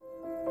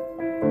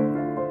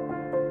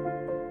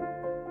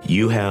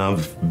you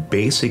have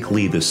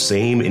basically the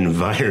same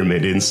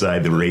environment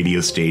inside the radio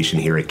station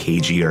here at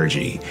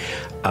KGRG.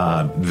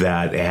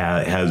 That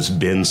has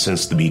been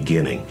since the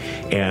beginning.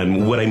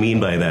 And what I mean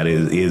by that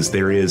is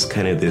there is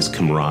kind of this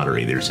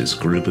camaraderie. There's this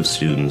group of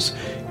students.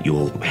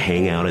 You'll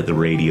hang out at the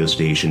radio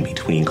station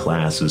between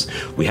classes.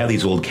 We have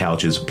these old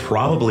couches,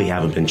 probably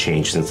haven't been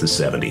changed since the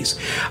 70s.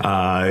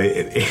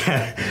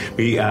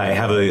 We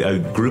have a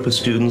group of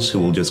students who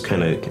will just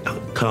kind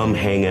of come,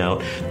 hang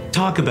out,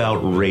 talk about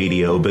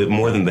radio, but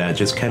more than that,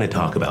 just kind of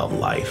talk about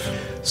life.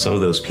 Some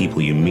of those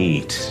people you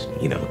meet,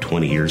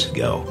 20 years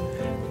ago,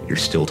 you're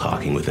still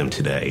talking with them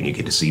today, and you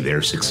get to see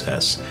their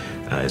success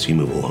as you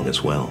move along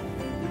as well.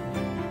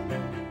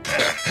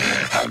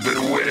 I've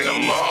been waiting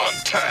a long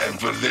time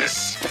for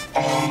this.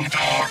 All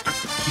talk,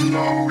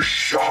 no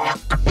shock.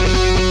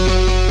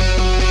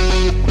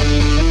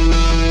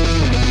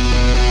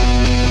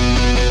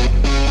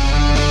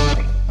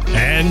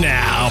 And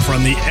now,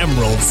 from the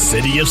Emerald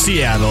City of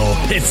Seattle,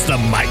 it's the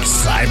Mike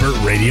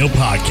Seibert Radio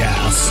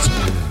Podcast.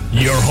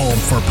 Your home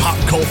for pop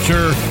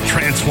culture,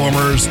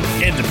 Transformers,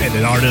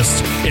 independent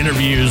artists,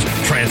 interviews,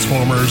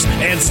 Transformers,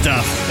 and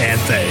stuff and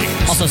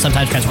things. Also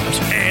sometimes Transformers.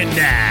 And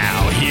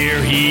now,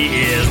 here he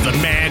is, the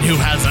man who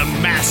has a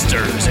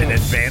master's in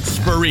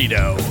advanced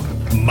burrito,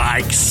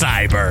 Mike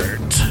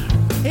Seibert.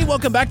 Hey,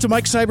 welcome back to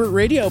Mike Seibert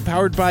Radio,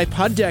 powered by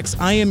Poddex.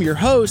 I am your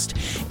host.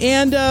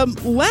 And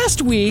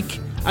last week,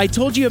 I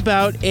told you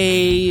about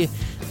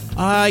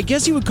I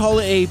guess you would call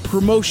it a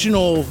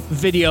promotional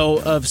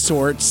video of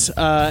sorts,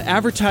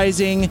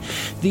 advertising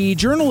the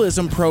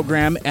journalism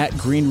program at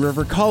Green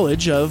River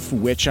College, of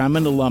which I'm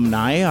an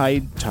alumni.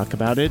 I talk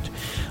about it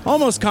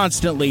almost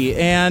constantly.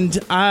 And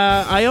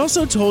I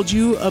also told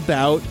you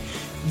about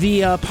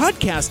the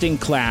podcasting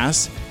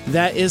class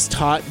that is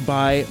taught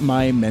by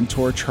my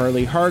mentor,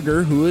 Charlie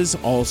Harger, who is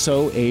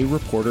also a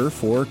reporter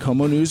for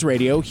KOMO News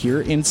Radio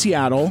here in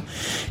Seattle.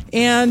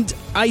 And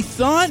I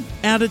thought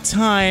at a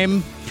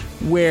time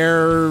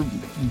where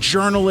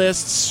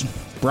journalists,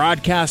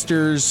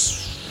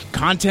 broadcasters,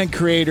 content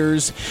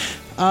creators,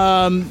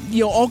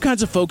 all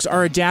kinds of folks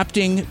are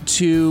adapting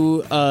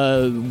to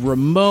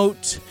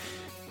remote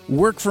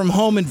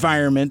work-from-home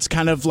environments,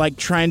 kind of like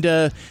trying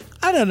to,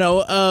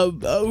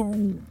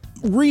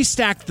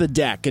 restack the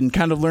deck and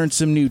kind of learn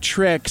some new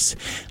tricks,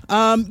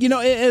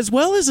 as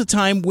well as a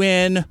time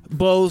when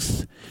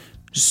both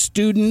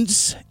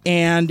students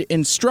and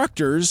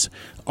instructors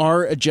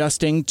are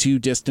adjusting to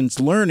distance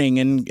learning,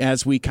 and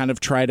as we kind of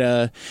try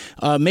to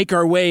make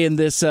our way in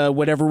this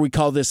whatever we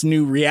call this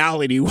new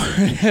reality,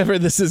 whatever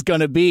this is going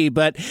to be.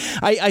 But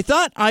I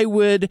thought I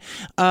would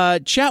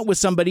chat with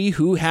somebody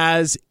who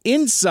has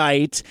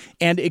insight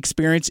and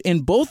experience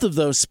in both of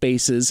those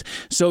spaces.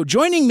 So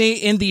joining me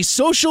in the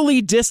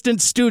socially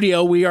distant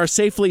studio, we are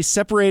safely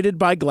separated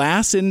by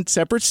glass in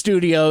separate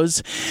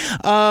studios.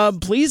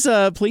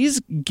 Please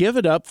give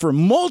it up for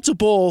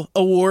multiple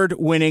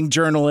award-winning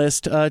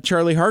journalist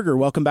Charlie Harger.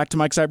 Welcome back to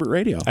Mike Seibert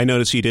Radio. I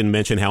noticed you didn't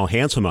mention how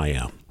handsome I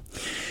am.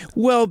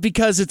 Well,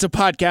 because it's a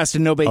podcast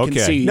and nobody can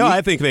see. No,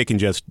 I think they can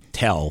just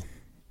tell.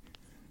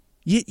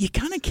 You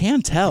kind of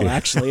can tell,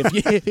 actually.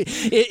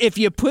 If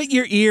you put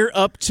your ear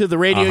up to the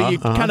radio, you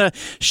kind of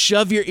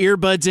shove your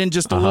earbuds in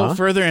just a little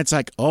further, and it's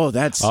like,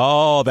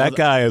 that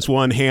guy is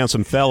one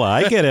handsome fella.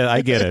 I get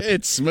it.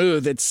 It's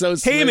smooth. It's so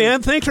smooth. Hey,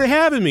 man, thanks for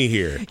having me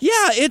here.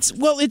 Yeah, it's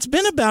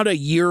been about a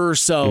year or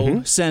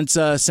so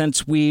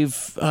since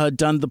we've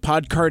done the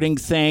podcasting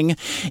thing,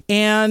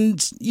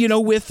 and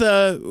with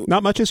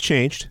not much has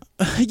changed.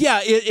 Yeah,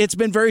 it's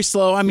been very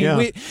slow. I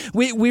mean,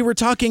 we were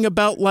talking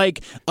about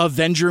like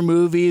Avenger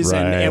movies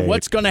and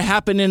what's going to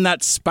happen in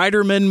that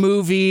Spider-Man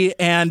movie,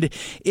 and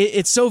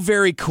it's so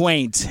very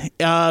quaint.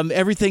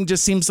 Everything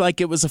just seems like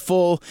it was a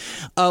full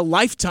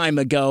lifetime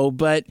ago.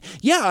 But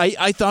yeah,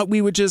 I thought we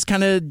would just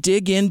kind of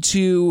dig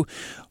into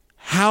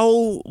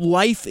how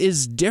life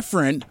is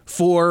different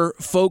for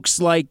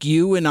folks like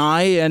you and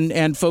I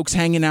and folks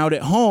hanging out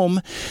at home,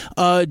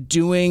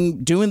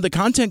 doing the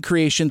content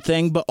creation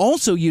thing, but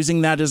also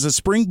using that as a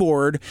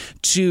springboard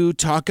to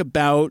talk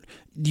about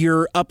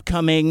your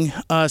upcoming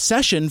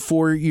session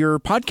for your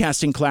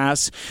podcasting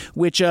class,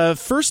 which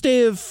first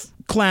day of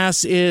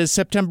class is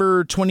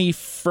September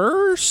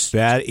 21st.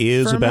 That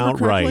is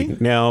about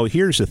right. Now,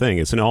 here's the thing.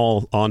 It's an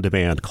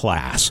all-on-demand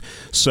class.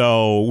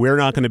 So we're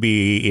not going to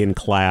be in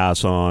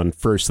class on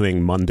first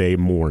thing Monday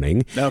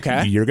morning.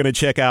 Okay. You're going to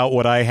check out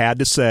what I had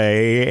to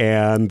say,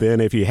 and then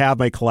if you have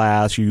my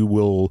class, you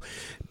will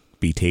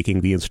be taking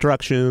the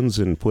instructions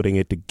and putting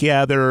it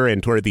together,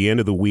 and toward the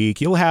end of the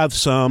week you'll have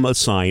some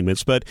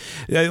assignments, but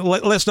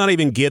let's not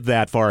even get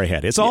that far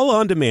ahead. It's all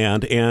on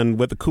demand, and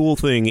what the cool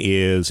thing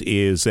is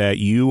that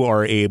you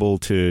are able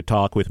to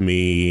talk with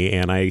me,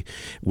 and I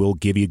will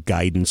give you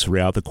guidance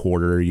throughout the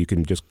quarter. You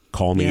can just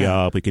call me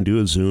up. We can do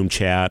a Zoom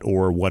chat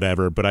or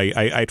whatever, but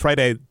I try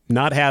to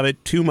not have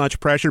it too much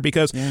pressure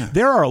because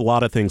there are a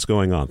lot of things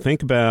going on.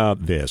 Think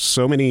about this.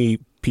 So many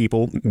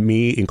people,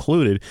 me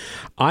included,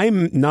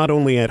 I'm not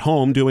only at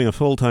home doing a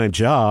full-time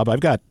job, I've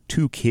got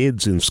 2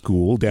 kids in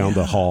school down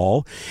the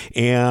hall,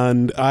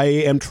 and I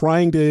am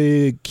trying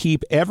to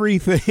keep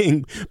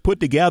everything put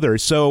together.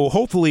 So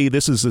hopefully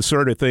this is the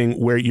sort of thing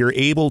where you're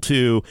able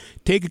to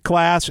take a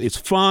class, it's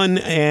fun,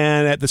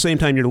 and at the same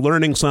time you're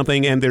learning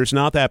something, and there's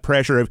not that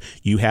pressure of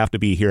you have to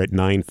be here at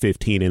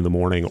 9:15 in the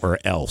morning or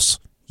else.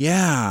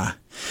 Yeah.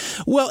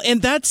 Well,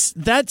 and that's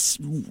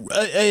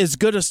as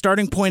good a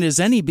starting point as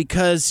any,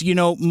 because, you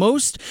know,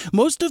 most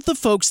of the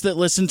folks that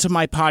listen to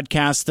my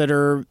podcast that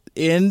are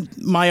in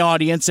my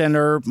audience and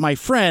are my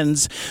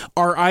friends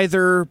are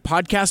either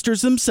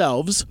podcasters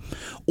themselves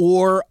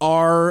or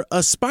are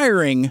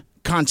aspiring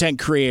content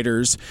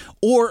creators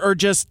or are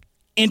just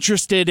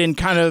interested in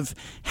kind of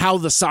how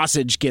the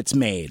sausage gets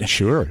made.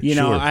 Sure. You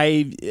know,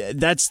 sure.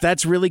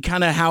 That's really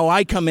kind of how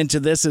I come into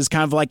this, as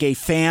kind of like a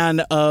fan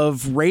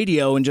of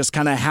radio and just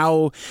kind of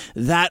how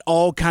that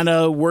all kind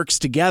of works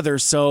together.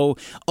 So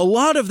a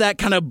lot of that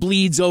kind of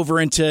bleeds over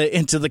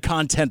into the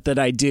content that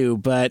I do.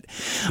 But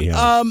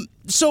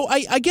so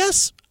I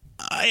guess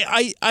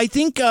I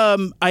think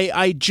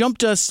I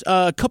jumped us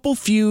a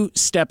few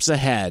steps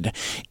ahead,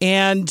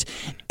 and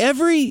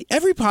every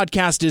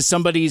podcast is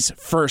somebody's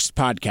first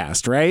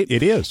podcast, right?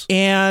 It is.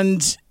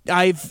 And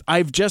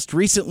I've just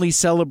recently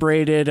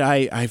celebrated,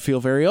 I feel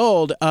very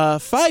old,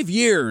 5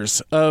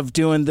 years of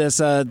doing this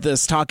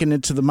talking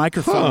into the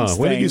microphones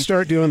When thing. did you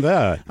start doing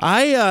that?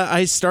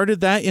 I started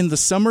that in the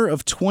summer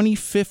of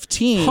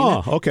 2015.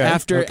 Okay.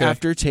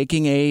 After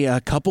taking a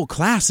couple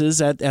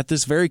classes at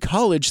this very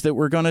college that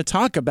we're going to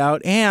talk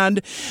about,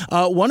 and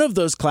one of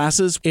those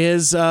classes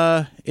is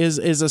a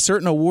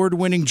certain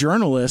award-winning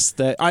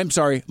journalist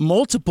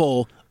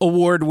multiple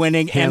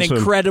award-winning and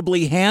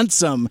incredibly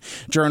handsome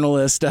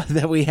journalist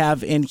that we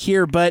have in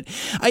here. But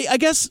I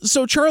guess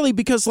so, Charlie,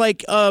 because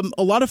a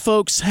lot of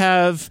folks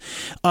have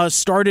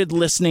started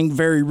listening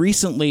very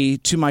recently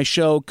to my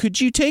show.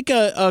 Could you take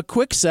a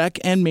quick sec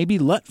and maybe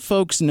let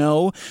folks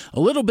know a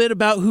little bit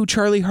about who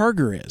Charlie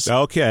Harger is?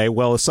 Okay.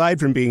 Well, aside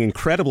from being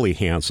incredibly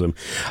handsome,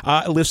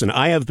 listen,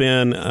 I have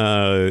been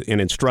an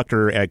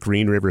instructor at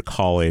Green River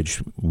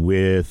College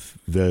with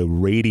the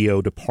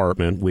radio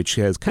department, which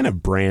has kind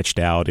of branched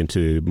out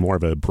into more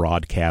of a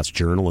broadcast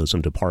journalism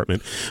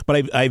department.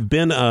 But I've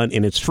been an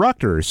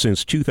instructor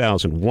since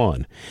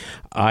 2001.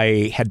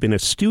 I had been a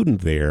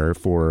student there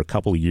for a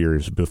couple of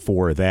years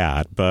before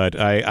that, but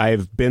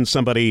I've been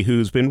somebody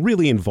who's been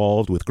really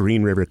involved with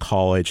Green River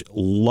College.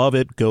 Love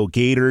it. Go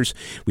Gators.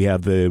 We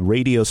have the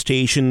radio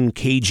station,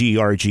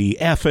 KGRG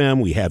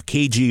FM. We have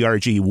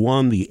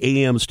KGRG1, the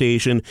AM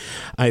station.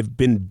 I've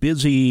been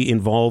busy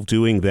involved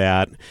doing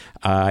that.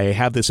 I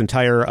have this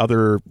entire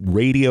other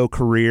radio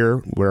career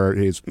where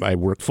I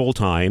work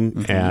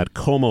full-time at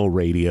Como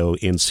Radio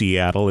in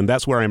Seattle, and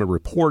that's where I'm a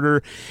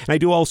reporter. And I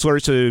do all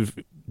sorts of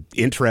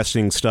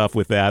interesting stuff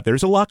with that.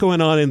 There's a lot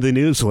going on in the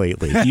news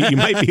lately. You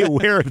might be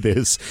aware of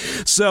this.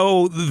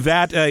 So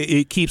that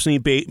it keeps me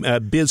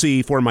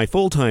busy for my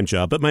full-time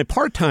job. But my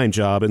part-time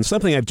job, and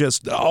something I've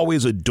just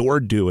always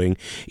adored doing,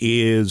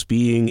 is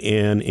being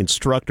an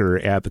instructor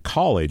at the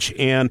college.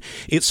 And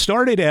it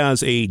started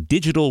as a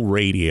digital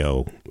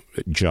radio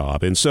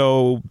job. And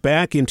so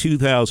back in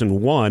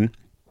 2001,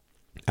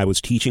 I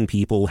was teaching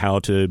people how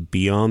to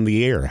be on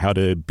the air, how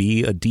to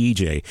be a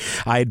DJ.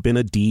 I had been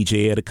a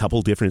DJ at a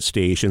couple different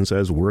stations. I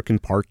was working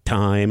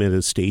part-time at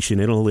a station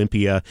in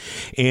Olympia.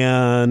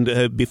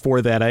 And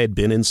before that, I had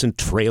been in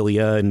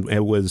Centralia, and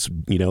it was,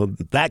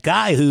 that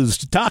guy who's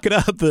talking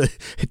up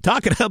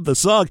the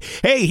song.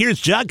 Hey, here's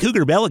John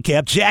Cougar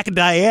Mellencamp, Jack and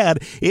Diane.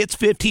 It's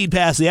 15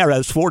 past the hour.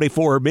 That's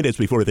 44 minutes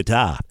before the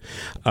top.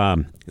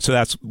 So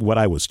that's what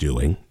I was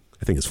doing.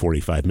 I think it's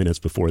 45 minutes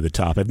before the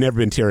top. I've never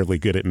been terribly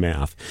good at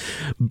math.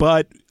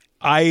 But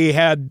I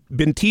had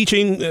been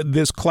teaching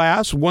this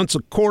class once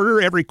a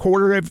quarter. Every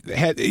quarter I've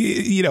had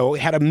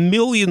a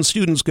million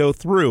students go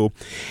through.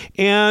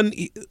 And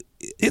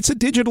it's a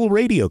digital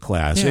radio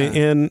class. Yeah.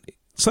 And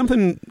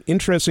something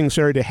interesting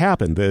started to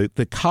happen.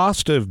 The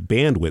cost of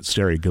bandwidth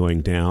started going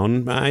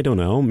down, I don't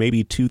know,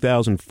 maybe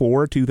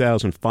 2004,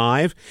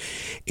 2005.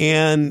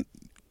 And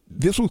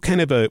this was kind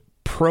of a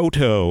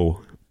proto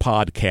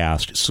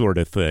podcast sort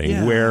of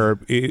thing, where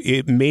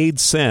it made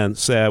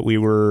sense that we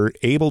were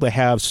able to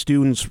have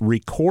students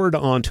record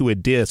onto a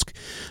disc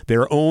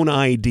their own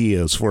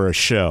ideas for a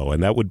show.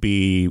 And that would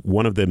be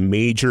one of the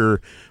major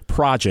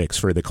projects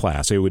for the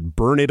class. They would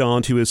burn it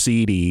onto a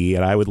CD,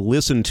 and I would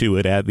listen to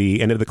it at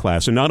the end of the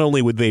class. And not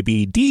only would they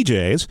be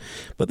DJs,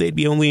 but they'd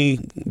be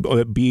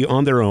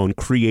on their own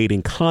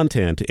creating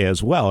content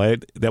as well.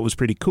 That was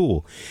pretty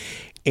cool.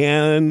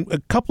 And a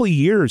couple of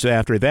years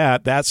after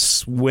that,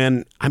 that's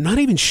when I'm not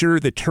even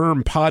sure the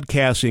term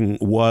podcasting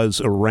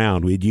was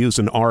around. We'd use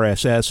an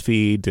RSS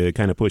feed to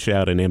kind of push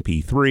out an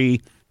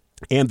MP3.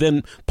 And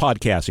then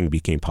podcasting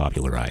became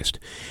popularized.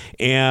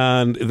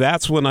 And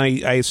that's when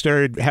I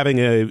started having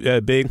a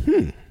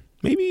big,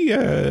 maybe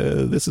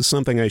this is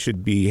something I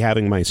should be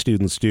having my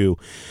students do.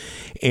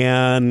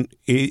 And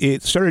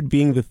it started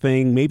being the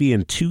thing maybe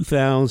in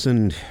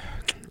 2000.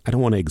 I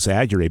don't want to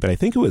exaggerate, but I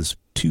think it was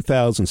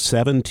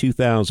 2007,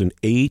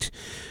 2008,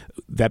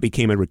 that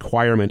became a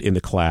requirement in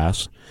the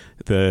class.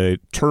 The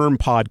term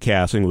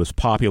podcasting was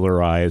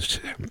popularized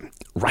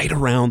right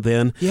around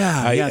then.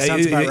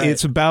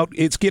 Sounds about right.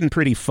 It's getting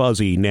pretty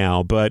fuzzy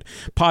now, but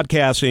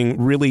podcasting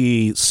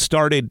really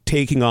started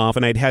taking off,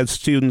 and I'd had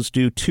students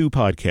do 2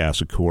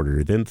 podcasts a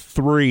quarter, then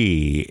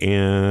 3,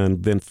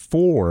 and then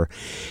 4.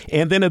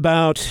 And then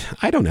about,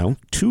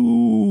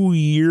 2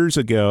 years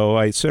ago,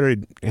 I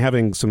started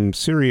having some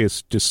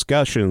serious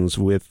discussions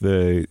with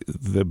the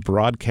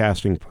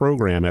broadcasting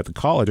program at the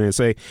college, and I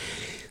say,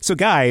 so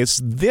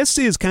guys, this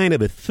is kind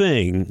of a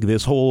thing,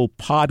 this whole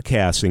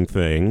podcasting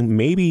thing.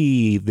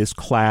 Maybe this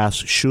class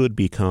should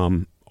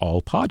become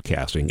all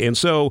podcasting. And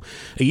so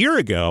a year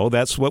ago,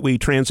 that's what we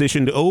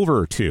transitioned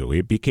over to.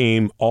 It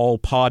became all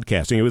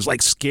podcasting. It was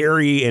like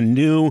scary and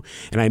new.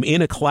 And I'm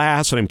in a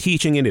class and I'm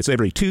teaching it. It's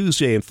every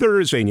Tuesday and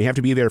Thursday, and you have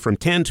to be there from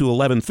 10 to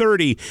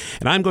 11:30.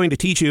 And I'm going to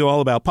teach you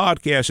all about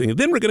podcasting. And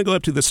then we're going to go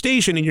up to the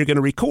station and you're going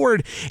to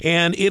record,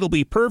 and it'll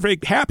be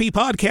perfect. Happy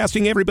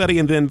podcasting, everybody.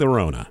 And then the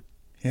Rona.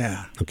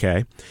 Yeah.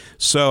 Okay.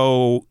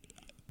 So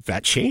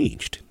that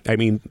changed. I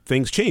mean,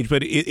 things changed,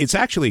 but it's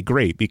actually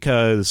great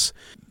because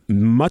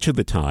much of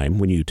the time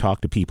when you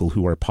talk to people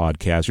who are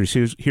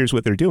podcasters, here's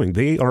what they're doing.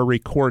 They are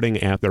recording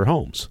at their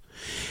homes.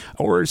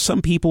 Or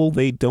some people,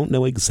 they don't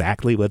know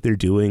exactly what they're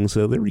doing,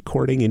 so they're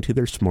recording into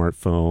their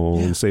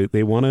smartphones. Yeah.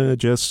 They want to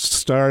just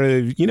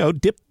start,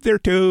 dip their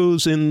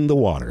toes in the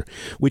water,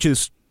 which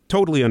is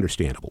totally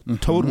understandable,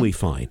 totally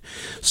fine.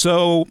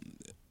 So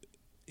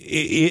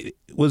it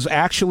was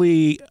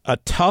actually a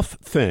tough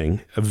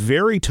thing, a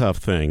very tough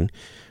thing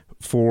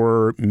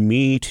for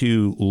me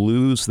to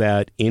lose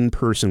that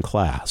in-person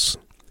class.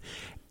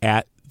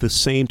 At the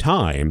same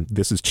time,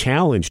 this has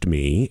challenged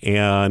me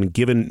and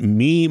given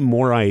me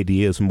more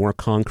ideas, more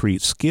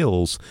concrete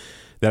skills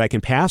that I can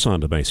pass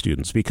on to my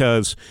students,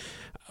 because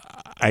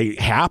I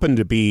happen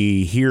to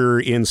be here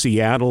in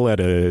Seattle at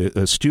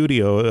a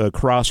studio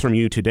across from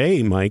you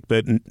today, Mike,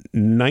 but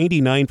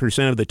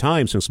 99% of the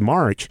time since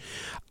March,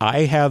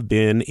 I have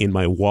been in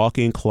my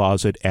walk-in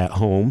closet at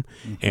home,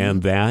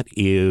 and that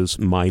is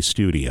my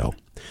studio.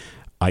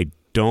 I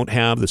don't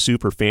have the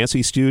super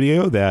fancy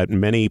studio that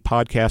many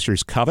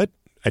podcasters covet.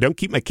 I don't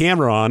keep my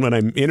camera on when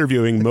I'm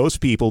interviewing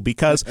most people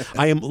because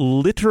I am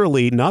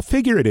literally, not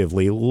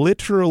figuratively,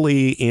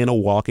 literally in a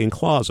walk-in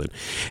closet.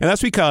 And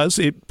that's because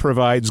it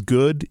provides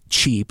good,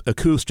 cheap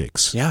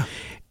acoustics. Yeah.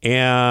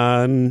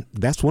 And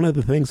that's one of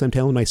the things I'm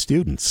telling my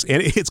students.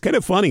 And it's kind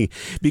of funny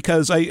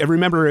because I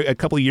remember a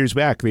couple of years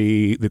back,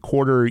 the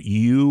quarter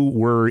you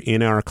were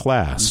in our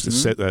class,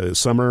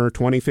 summer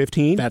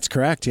 2015. That's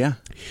correct, yeah.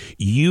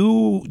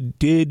 You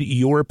did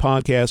your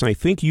podcast, and I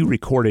think you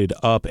recorded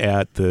up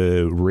at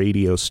the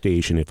radio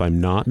station, if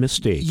I'm not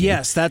mistaken.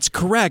 Yes, that's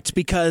correct,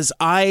 because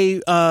I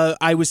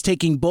was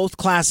taking both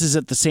classes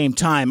at the same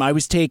time. I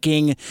was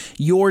taking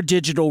your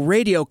digital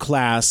radio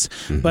class,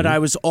 but I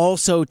was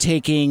also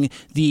taking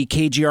the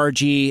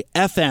KGRG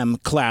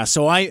FM class.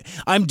 So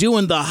I'm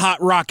doing the hot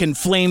rock and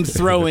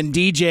flamethrowing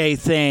DJ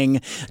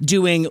thing,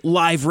 doing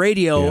live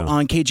radio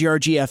on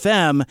KGRG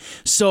FM.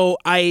 So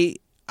I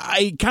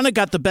kind of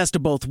got the best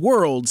of both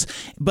worlds,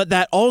 but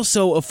that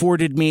also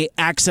afforded me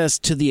access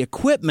to the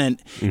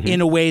equipment in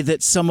a way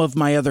that some of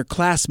my other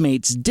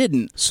classmates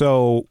didn't.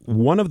 So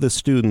one of the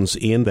students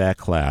in that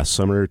class,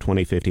 summer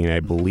 2015,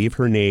 I believe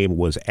her name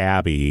was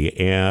Abby,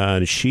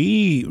 and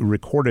she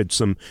recorded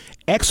some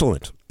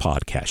excellent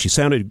podcast. She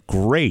sounded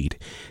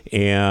great,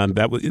 and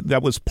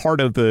that was part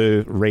of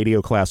the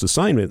radio class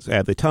assignments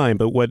at the time.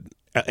 But what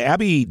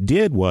Abby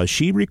did was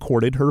she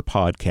recorded her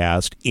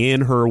podcast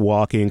in her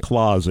walk-in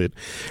closet.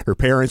 Her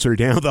parents are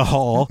down the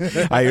hall.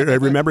 I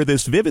remember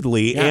this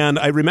vividly, and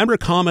I remember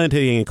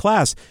commenting in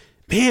class,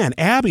 "Man,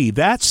 Abby,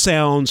 that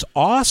sounds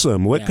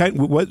awesome.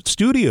 What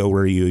studio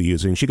were you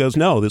using?" She goes,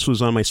 "No, this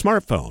was on my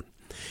smartphone."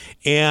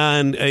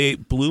 And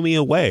it blew me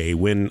away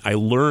when I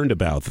learned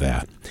about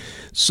that.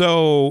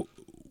 So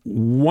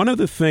one of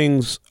the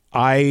things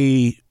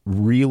I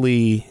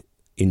really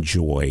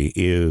enjoy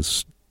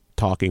is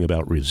talking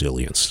about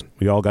resilience.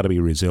 We all got to be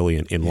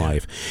resilient in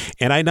life.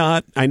 And I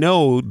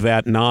know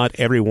that not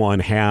everyone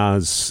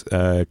has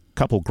a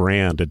couple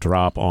grand to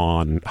drop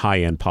on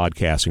high-end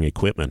podcasting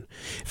equipment.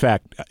 In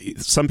fact,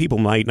 some people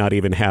might not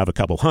even have a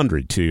couple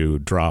hundred to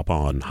drop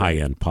on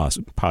high-end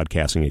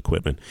podcasting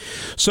equipment.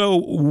 So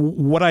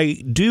what I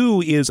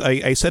do is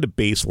I set a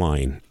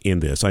baseline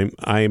in this.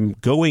 I'm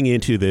going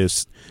into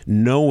this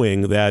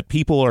knowing that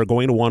people are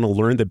going to want to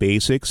learn the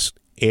basics,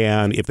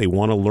 and if they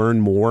want to learn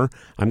more,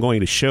 I'm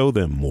going to show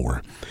them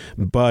more.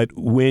 But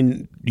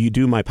when you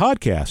do my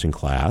podcasting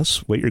class,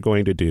 what you're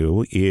going to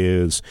do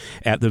is,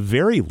 at the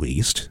very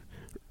least,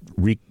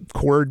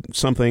 record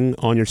something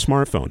on your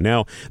smartphone.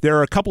 Now, there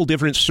are a couple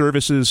different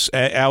services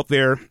out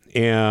there,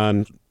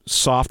 and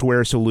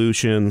software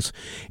solutions,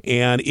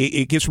 and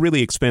it gets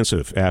really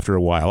expensive after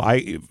a while.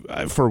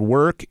 For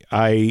work,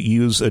 I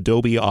use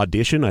Adobe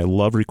Audition. I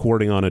love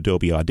recording on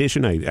Adobe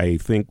Audition. I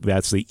think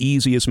that's the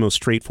easiest, most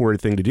straightforward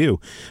thing to do.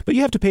 But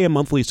you have to pay a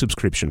monthly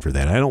subscription for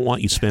that. I don't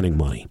want you spending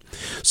money.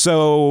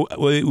 So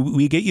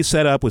we get you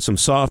set up with some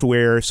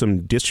software,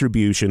 some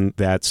distribution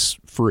that's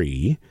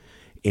free,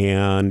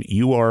 and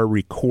you are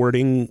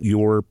recording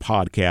your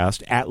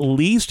podcast at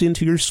least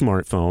into your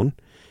smartphone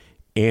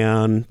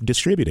and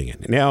distributing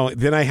it. Now,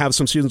 then I have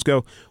some students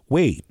go,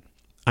 wait,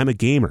 I'm a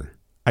gamer.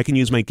 I can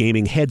use my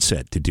gaming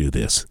headset to do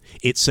this.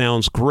 It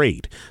sounds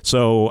great.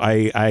 So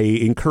I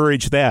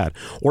encourage that.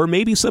 Or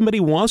maybe somebody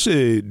wants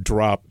to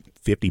drop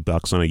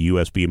 $50 on a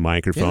USB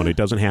microphone. It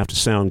doesn't have to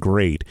sound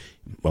great.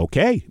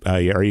 Okay.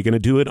 Are you going to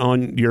do it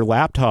on your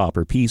laptop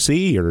or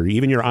PC or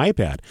even your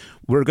iPad?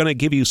 We're going to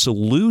give you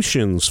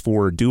solutions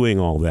for doing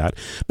all that.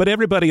 But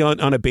everybody on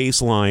a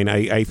baseline,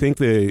 I think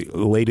the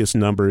latest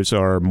numbers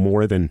are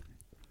more than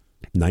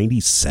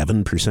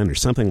 97% or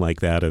something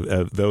like that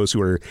of those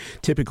who are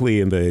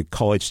typically in the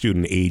college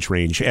student age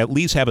range at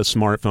least have a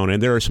smartphone,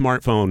 and there are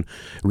smartphone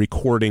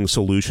recording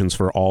solutions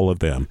for all of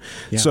them.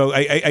 Yeah. So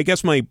I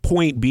guess my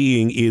point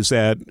being is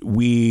that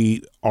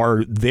we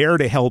are there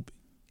to help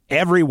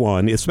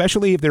everyone,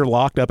 especially if they're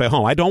locked up at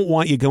home. I don't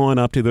want you going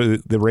up to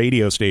the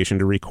radio station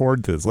to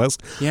record this.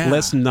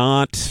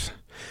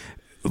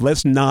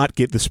 Let's not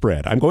get the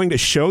spread. I'm going to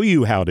show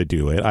you how to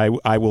do it.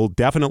 I will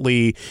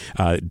definitely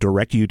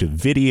direct you to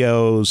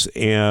videos,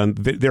 and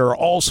there are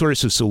all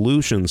sorts of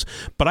solutions.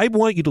 But I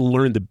want you to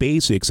learn the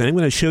basics, and I'm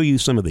going to show you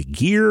some of the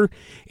gear.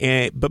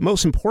 But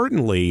most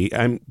importantly,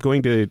 I'm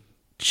going to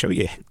show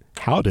you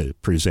how to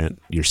present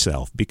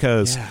yourself,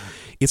 because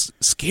it's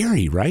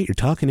scary, right? You're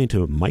talking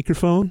into a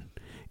microphone,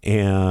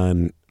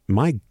 and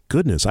my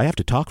goodness, I have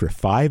to talk for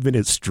 5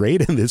 minutes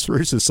straight in this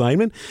first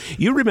assignment.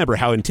 You remember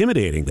how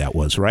intimidating that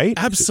was, right?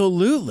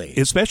 Absolutely.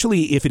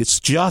 Especially if it's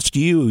just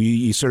you.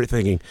 You start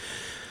thinking,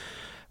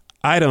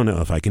 I don't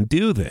know if I can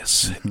do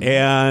this. Mm-hmm.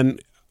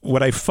 And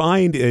what I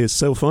find is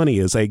so funny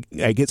is I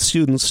get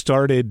students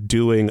started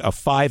doing a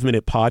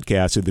 5-minute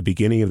podcast at the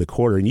beginning of the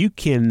quarter, and you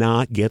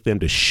cannot get them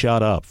to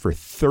shut up for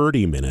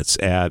 30 minutes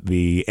at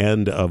the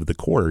end of the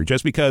quarter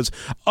just because,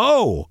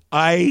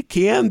 I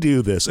can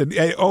do this. And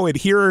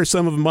here are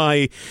some of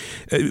my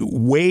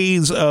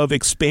ways of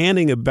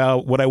expanding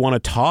about what I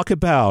want to talk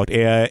about.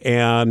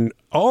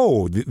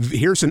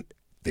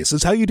 This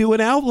is how you do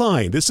an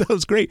outline. This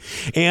sounds great.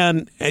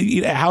 And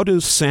how to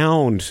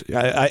sound.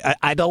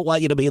 I don't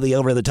want you to be the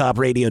over-the-top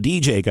radio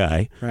DJ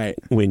guy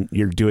when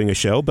you're doing a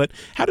show, but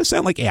how to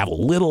sound like you have a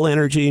little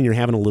energy and you're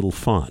having a little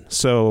fun.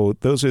 So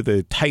those are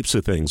the types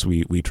of things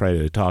we try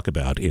to talk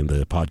about in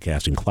the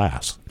podcasting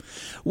class.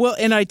 Well,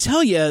 and I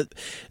tell you,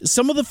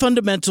 some of the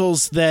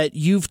fundamentals that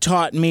you've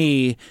taught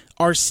me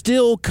are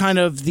still kind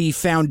of the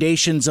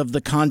foundations of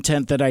the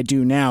content that I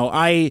do now.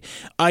 I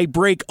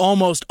break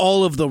almost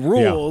all of the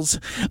rules.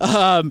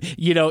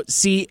 Yeah.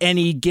 See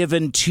any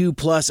given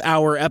 2+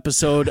 hour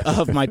episode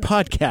of my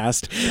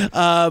podcast.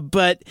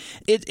 But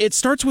it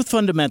starts with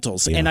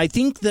fundamentals. Yeah. And I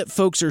think that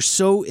folks are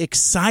so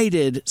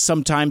excited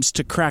sometimes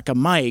to crack a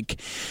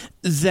mic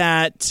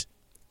that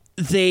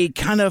they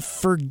kind of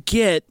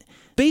forget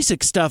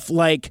basic stuff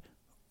like,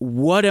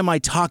 what am I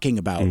talking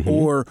about? Mm-hmm.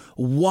 Or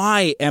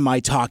why am I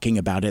talking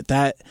about it?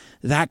 That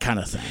kind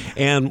of thing.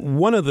 And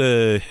one of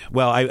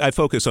I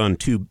focus on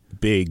two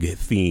big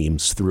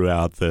themes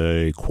throughout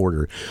the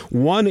quarter.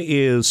 One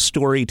is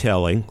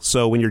storytelling.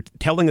 So when you're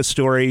telling a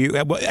story,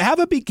 have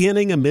a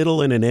beginning, a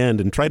middle, and an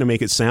end, and try to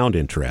make it sound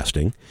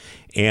interesting.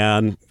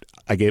 And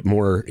I get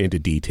more into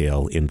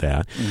detail in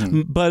that.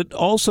 Mm-hmm. But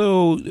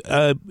also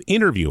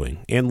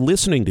interviewing and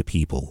listening to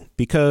people,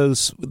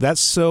 because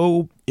that's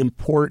so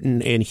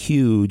important and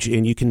huge.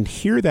 And you can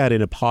hear that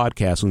in a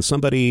podcast when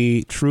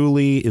somebody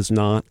truly is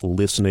not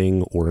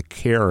listening or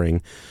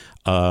caring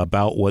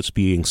about what's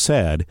being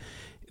said.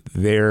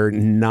 They're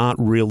not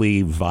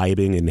really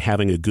vibing and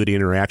having a good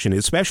interaction.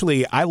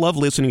 Especially, I love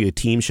listening to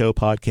team show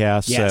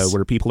podcasts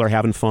where people are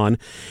having fun.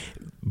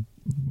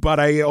 But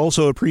I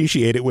also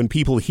appreciate it when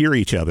people hear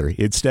each other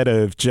instead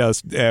of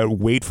just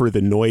wait for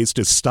the noise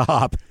to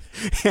stop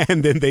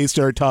and then they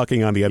start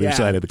talking on the other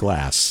side of the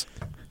glass.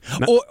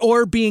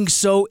 Or being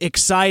so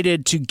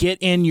excited to get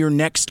in your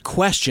next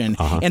question.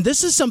 Uh-huh. And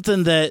this is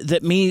something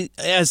that me,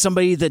 as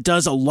somebody that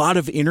does a lot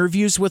of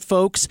interviews with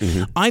folks,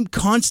 mm-hmm. I'm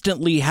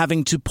constantly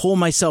having to pull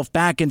myself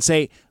back and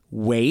say,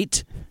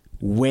 wait.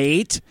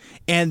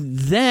 And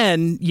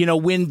then,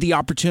 when the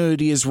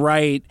opportunity is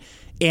right,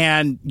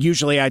 and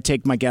usually I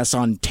take my guests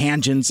on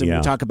tangents and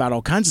we talk about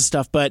all kinds of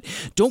stuff, but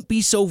don't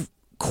be so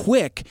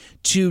quick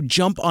to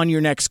jump on your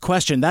next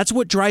question. That's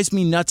what drives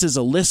me nuts as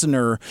a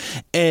listener,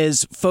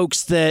 is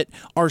folks that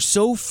are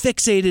so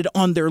fixated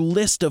on their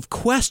list of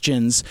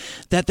questions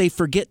that they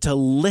forget to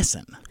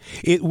listen.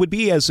 It would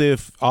be as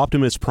if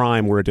Optimus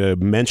Prime were to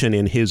mention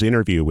in his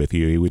interview with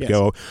you, he would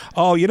go,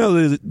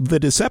 the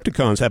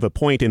Decepticons have a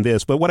point in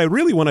this, but what I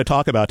really want to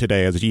talk about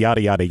today is yada,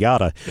 yada,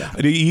 yada. Yeah.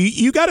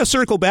 You got to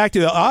circle back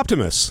to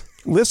Optimus.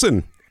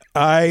 Listen,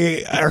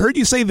 I heard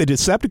you say the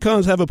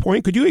Decepticons have a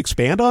point. Could you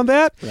expand on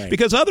that? Right.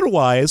 Because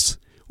otherwise,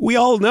 we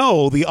all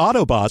know the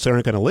Autobots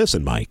aren't going to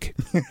listen, Mike.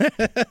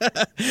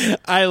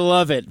 I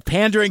love it.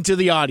 Pandering to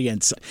the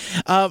audience.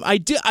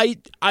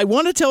 I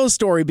want to tell a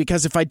story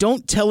because if I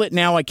don't tell it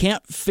now, I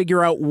can't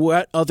figure out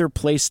what other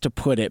place to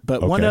put it.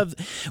 But one of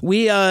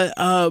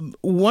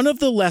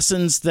the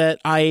lessons that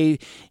I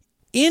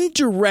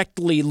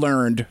indirectly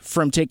learned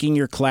from taking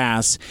your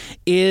class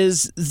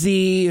is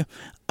the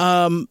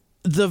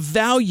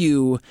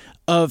value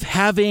of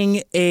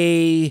having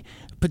a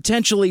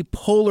potentially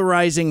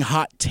polarizing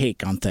hot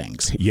take on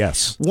things.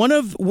 Yes. One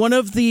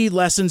of the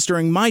lessons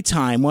during my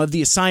time, one of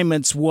the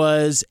assignments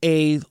was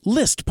a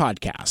list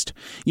podcast,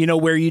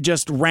 where you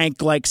just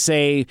rank, like,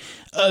 say,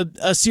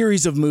 a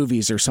series of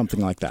movies or something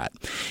like that.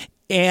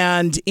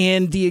 And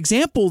in the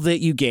example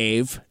that you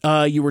gave,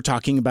 you were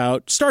talking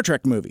about Star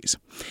Trek movies.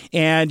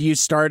 And you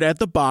start at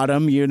the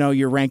bottom,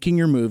 you're ranking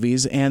your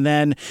movies. And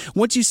then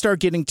once you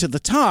start getting to the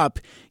top,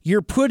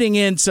 you're putting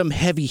in some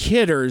heavy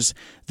hitters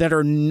that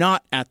are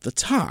not at the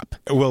top.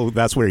 Well,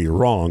 that's where you're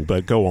wrong,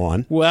 but go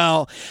on.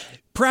 Well,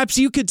 perhaps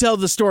you could tell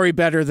the story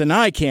better than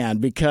I can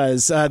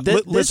because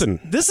listen,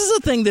 this is a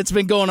thing that's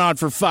been going on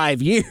for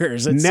 5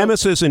 years.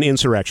 Nemesis and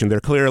Insurrection, they're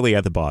clearly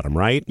at the bottom,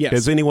 right? Yes.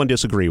 Does anyone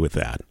disagree with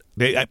that?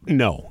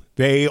 No,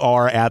 they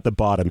are at the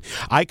bottom.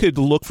 I could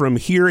look from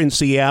here in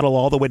Seattle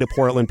all the way to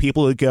Portland.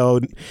 People would go,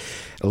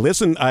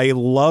 listen, I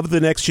love the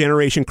Next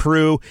Generation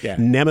crew. Yeah.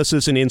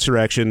 Nemesis and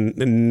Insurrection,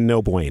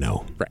 no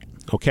bueno. Right.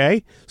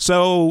 Okay,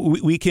 so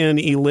we can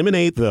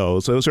eliminate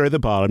those. Those are at the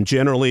bottom,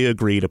 generally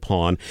agreed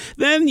upon.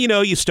 Then,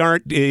 you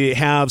start to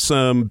have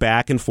some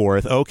back and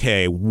forth.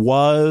 Okay,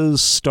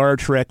 was Star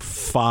Trek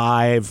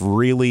V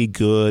really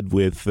good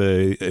with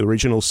the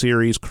original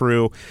series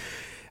crew?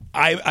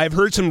 I've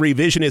heard some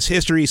revisionist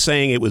history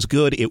saying it was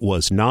good. It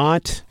was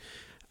not.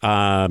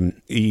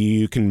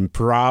 You can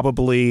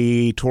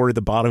probably, toward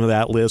the bottom of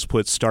that list,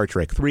 put Star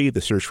Trek III,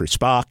 The Search for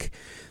Spock.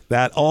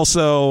 That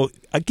also,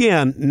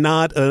 again,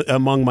 not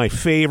among my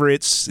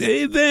favorites.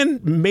 Then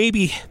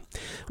maybe,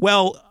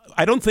 well,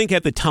 I don't think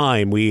at the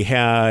time we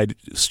had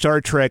Star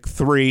Trek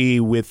III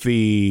with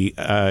the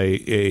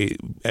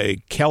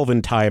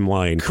Kelvin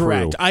timeline crew.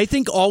 Correct. I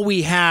think all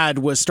we had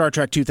was Star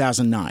Trek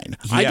 2009.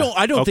 Yeah.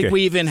 I don't think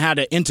we even had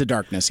an Into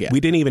Darkness yet.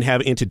 We didn't even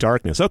have Into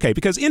Darkness. Okay,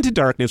 because Into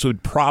Darkness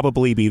would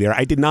probably be there.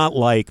 I did not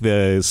like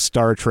the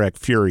Star Trek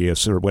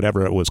Furious or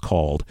whatever it was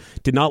called.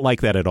 Did not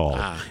like that at all.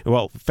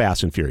 Well,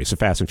 Fast and Furious, the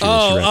Fast and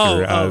Furious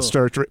director,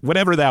 Star Trek,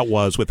 whatever that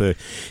was with the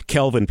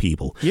Kelvin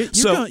people. You're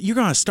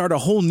going to start a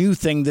whole new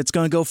thing that's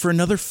going to go for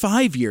another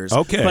 5 years.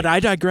 Okay. But I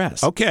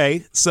digress.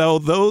 Okay. So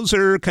those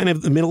are kind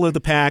of the middle of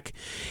the pack.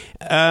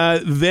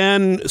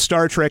 Then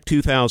Star Trek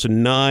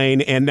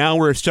 2009, and now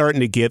we're starting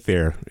to get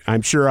there.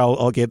 I'm sure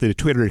I'll get the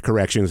Twitter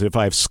corrections if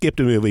I've skipped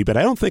a movie, but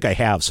I don't think I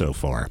have so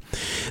far.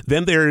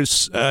 Then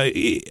there's,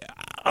 I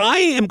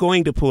am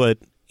going to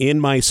put in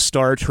my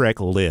Star Trek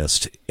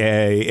list,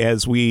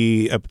 as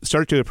we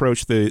start to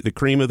approach the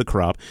cream of the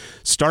crop,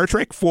 Star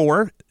Trek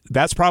IV.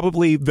 That's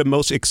probably the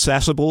most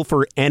accessible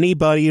for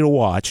anybody to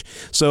watch.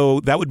 So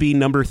that would be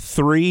number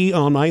 3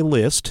 on my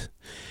list.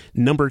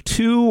 Number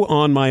 2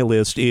 on my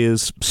list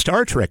is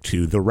Star Trek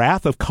II, The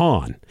Wrath of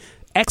Khan.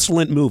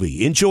 Excellent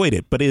movie. Enjoyed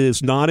it, but it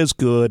is not as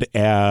good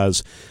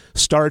as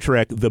Star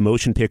Trek, the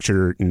motion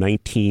picture,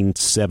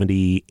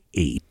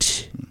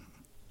 1978.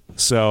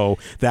 So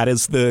that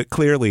is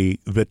clearly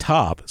the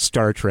top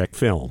Star Trek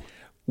film.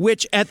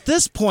 Which at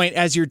this point,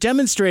 as you're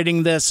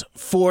demonstrating this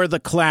for the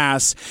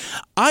class,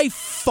 I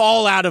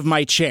fall out of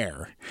my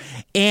chair.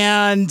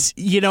 And,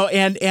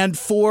 and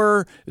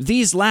for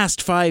these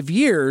last 5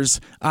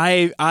 years,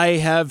 I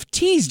have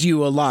teased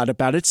you a lot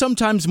about it,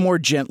 sometimes more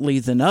gently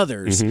than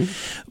others. Mm-hmm.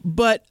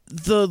 But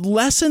the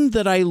lesson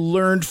that I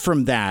learned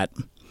from that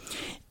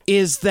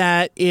is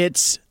that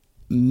it's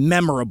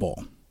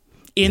memorable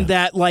in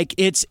that, like,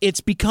 it's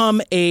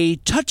become a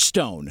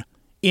touchstone.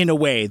 In a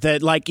way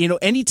that, like,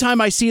 anytime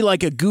I see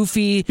like a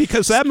goofy...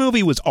 Because that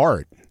movie was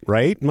art,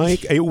 right,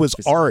 Mike? It was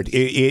art.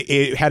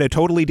 It had a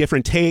totally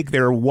different take.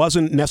 There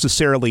wasn't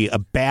necessarily a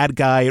bad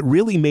guy. It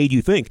really made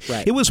you think.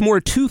 Right. It was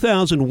more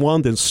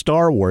 2001 than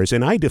Star Wars,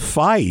 and I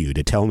defy you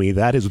to tell me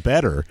that is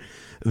better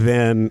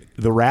than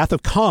The Wrath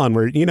of Khan,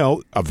 where,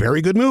 a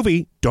very good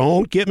movie.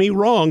 Don't get me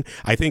wrong.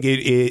 I think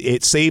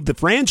it saved the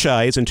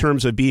franchise in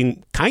terms of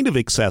being kind of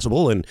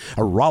accessible and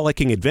a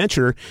rollicking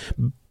adventure,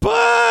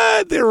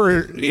 but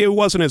it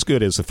wasn't as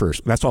good as the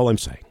first. That's all I'm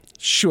saying.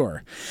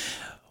 Sure.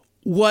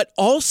 What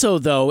also,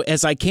 though,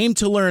 as I came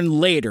to learn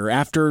later,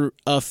 after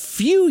a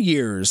few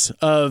years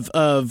of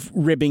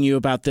ribbing you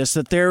about this,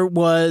 that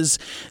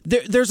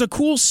there's a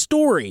cool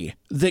story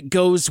that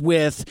goes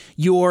with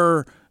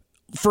your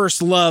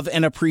first love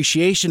and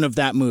appreciation of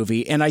that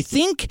movie. And I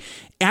think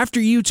after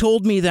you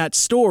told me that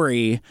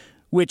story,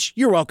 which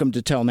you're welcome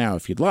to tell now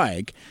if you'd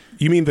like.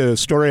 You mean the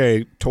story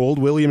I told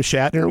William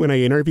Shatner when I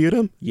interviewed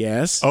him?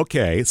 Yes.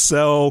 Okay,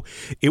 so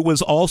it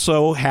was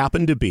also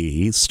happened to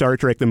be Star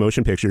Trek the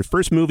Motion Picture,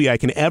 first movie I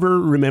can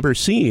ever remember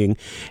seeing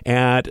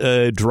at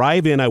a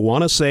drive-in. I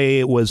want to say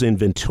it was in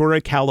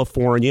Ventura,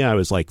 California. I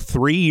was like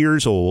 3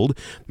 years old.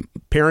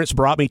 Parents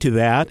brought me to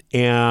that,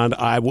 and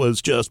I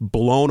was just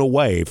blown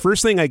away.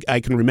 First thing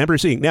I can remember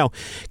seeing. Now,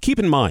 keep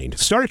in mind,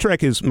 Star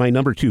Trek is my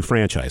number 2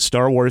 franchise.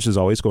 Star Wars is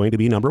always going to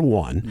be number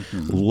 1.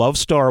 Mm-hmm. Love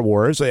Star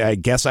Wars. I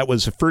guess that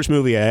was the first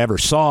movie I ever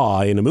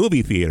saw in a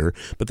movie theater,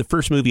 but the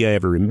first movie I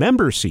ever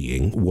remember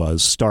seeing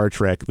was Star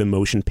Trek the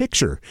Motion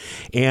Picture.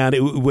 And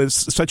it was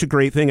such a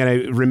great thing, and I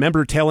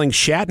remember telling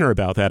Shatner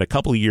about that a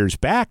couple of years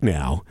back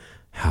now.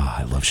 Oh,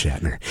 I love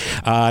Shatner.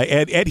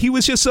 And he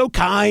was just so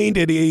kind,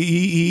 and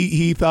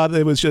he thought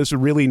it was just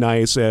really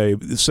nice.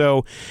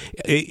 So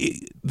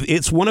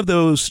it's one of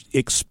those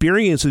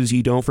experiences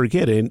you don't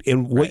forget.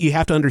 And what you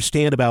have to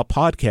understand about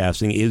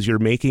podcasting is you're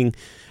making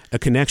a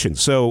connection.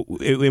 So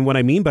and what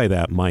I mean by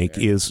that, Mike,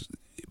 is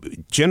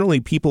generally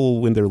people,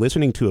 when they're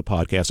listening to a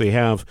podcast, they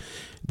have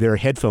their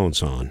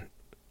headphones on.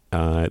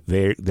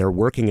 They're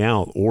working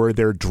out, or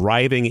they're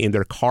driving in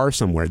their car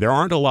somewhere. There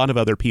aren't a lot of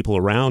other people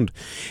around.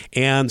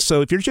 And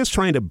so if you're just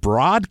trying to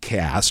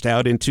broadcast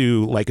out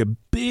into like a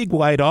big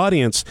wide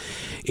audience,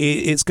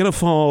 it's going to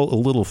fall a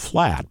little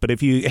flat. But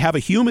if you have a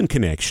human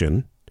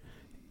connection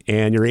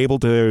and you're able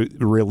to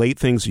relate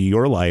things to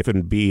your life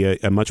and be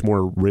a much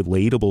more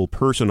relatable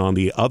person on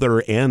the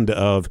other end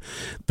of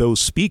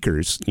those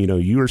speakers,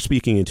 you are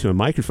speaking into a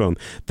microphone.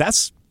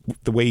 That's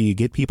the way you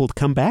get people to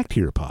come back to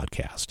your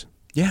podcast.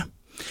 Yeah.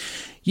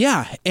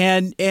 Yeah,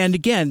 and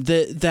again,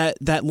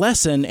 that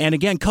lesson, and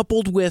again,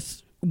 coupled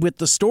with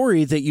the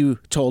story that you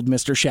told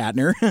Mr.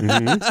 Shatner,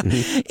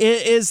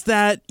 is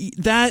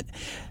that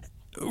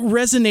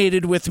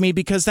resonated with me,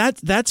 because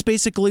that's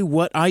basically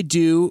what I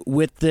do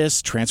with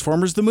this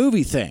Transformers the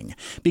movie thing,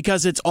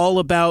 because it's all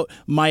about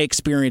my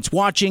experience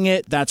watching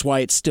it. That's why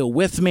it's still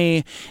with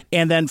me,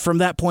 and then from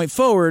that point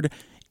forward,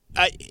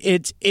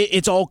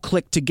 it's all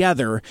clicked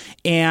together,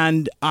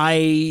 and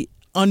I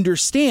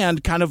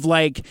understand kind of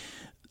like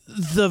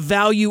the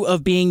value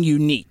of being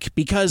unique,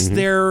 because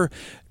there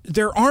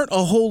aren't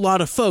a whole lot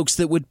of folks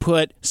that would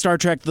put Star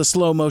Trek the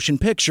Slow Motion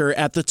Picture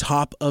at the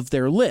top of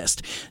their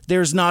list.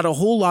 There's not a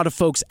whole lot of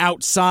folks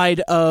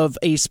outside of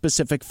a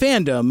specific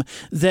fandom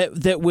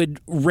that would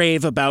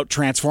rave about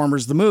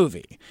Transformers the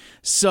movie.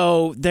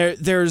 So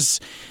there's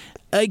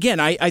again,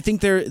 I think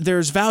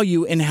there's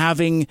value in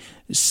having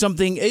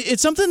something.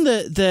 It's something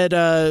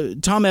that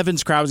Tom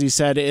Evans Krause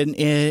said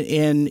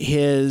in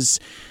his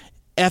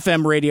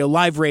FM radio,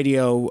 live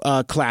radio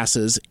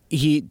classes.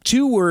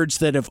 Two words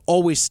that have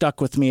always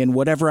stuck with me in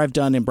whatever I've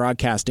done in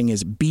broadcasting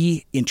is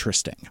be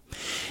interesting.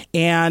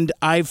 And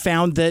I've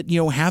found that,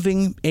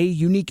 having a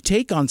unique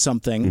take on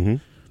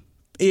something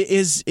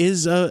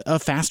is a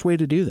fast way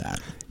to do that.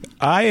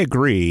 I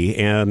agree,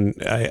 and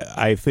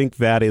I think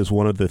that is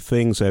one of the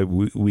things that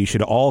we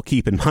should all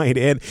keep in mind.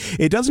 And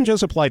it doesn't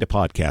just apply to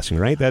podcasting,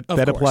 right?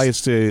 That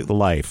applies to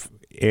life.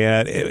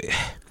 And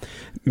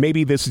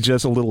maybe this is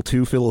just a little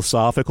too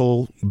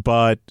philosophical,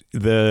 but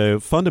the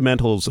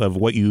fundamentals of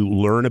what you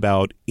learn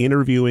about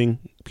interviewing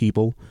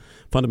people,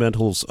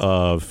 fundamentals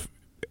of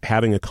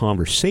having a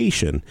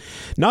conversation,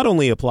 not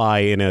only apply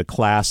in a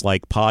class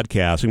like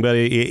podcasting, but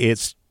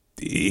it's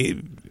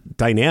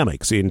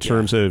dynamics in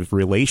terms of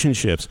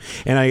relationships.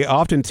 And I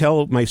often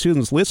tell my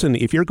students, listen,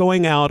 if you're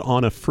going out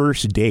on a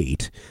first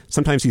date,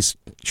 sometimes you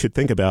should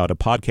think about a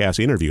podcast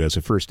interview as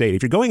a first date.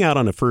 If you're going out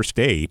on a first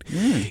date,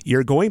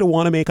 you're going to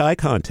want to make eye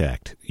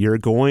contact. You're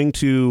going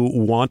to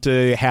want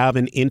to have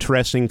an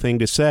interesting thing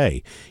to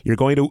say. You're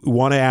going to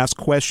want to ask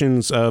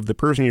questions of the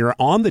person you're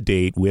on the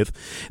date with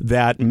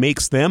that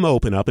makes them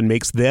open up and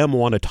makes them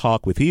want to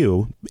talk with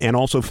you and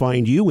also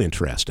find you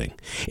interesting.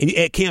 And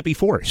it can't be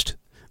forced.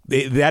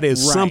 That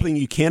is something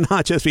you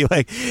cannot just be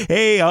like,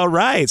 hey, all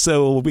right,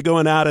 so we'll be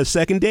going out a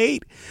second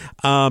date.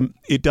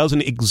 It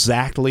doesn't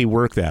exactly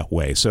work that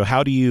way. So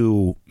how do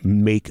you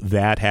make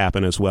that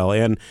happen as well?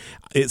 And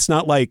it's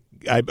not like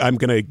I'm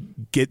going to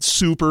get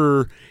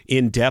super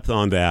in depth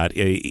on that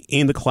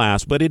in the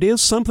class, but it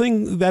is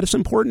something that is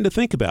important to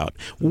think about.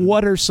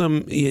 What are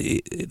some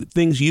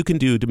things you can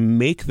do to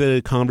make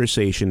the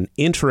conversation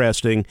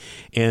interesting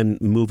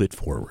and move it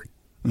forward?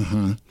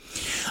 Mm-hmm.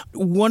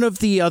 One of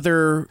the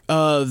other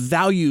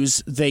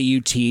values that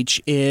you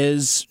teach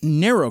is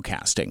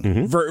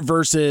narrowcasting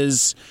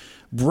versus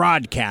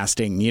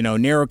broadcasting,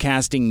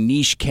 narrowcasting,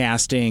 niche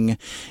casting.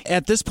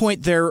 At this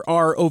point, there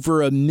are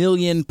over 1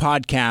 million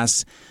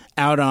podcasts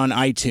out on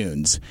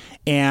iTunes.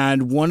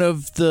 And one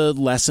of the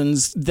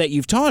lessons that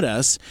you've taught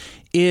us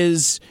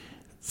is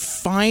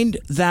find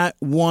that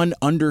one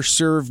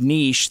underserved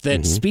niche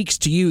that speaks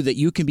to you, that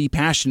you can be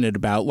passionate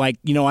about. Like,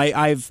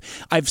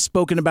 I've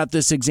spoken about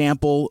this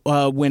example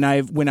when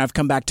I've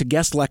come back to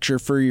guest lecture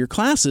for your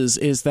classes,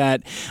 is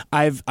that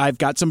I've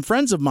got some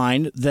friends of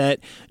mine that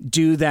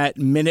do that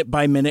minute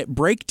by minute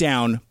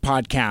breakdown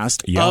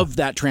podcast of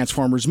that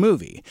Transformers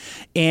movie.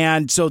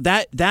 And so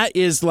that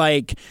is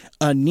like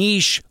a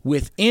niche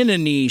within a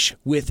niche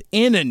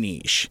within a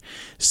niche.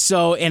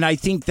 So, and I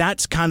think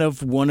that's kind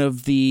of one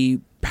of the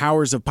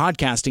powers of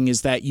podcasting,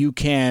 is that you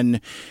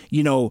can,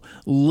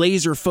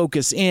 laser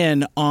focus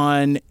in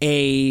on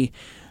a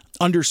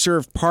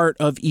underserved part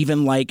of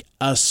even like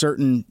a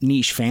certain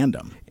niche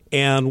fandom.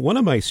 And one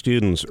of my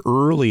students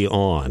early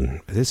on,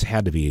 this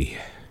had to be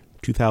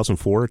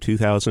 2004,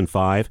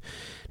 2005,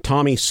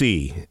 Tommy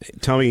C.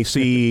 Tommy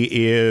C.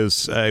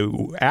 is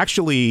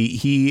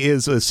he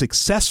is a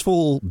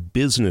successful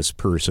business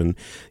person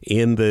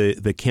in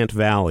the Kent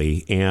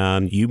Valley,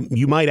 and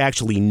you might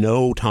actually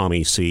know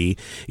Tommy C.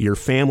 Your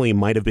family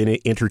might have been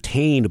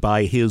entertained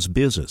by his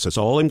business. That's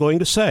all I'm going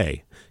to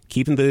say,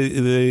 keeping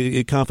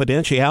the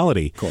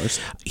confidentiality. Of course.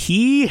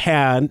 He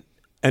had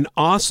an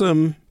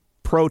awesome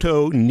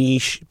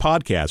proto-niche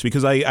podcast,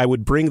 because I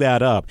would bring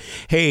that up.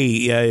 Hey,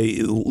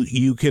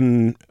 you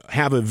can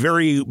have a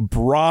very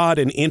broad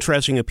and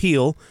interesting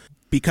appeal,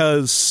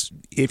 because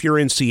if you're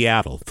in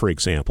Seattle, for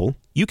example,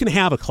 you can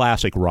have a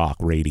classic rock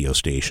radio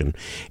station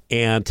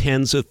and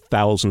tens of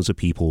thousands of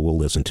people will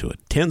listen to it.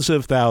 Tens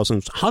of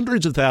thousands,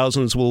 hundreds of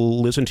thousands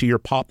will listen to your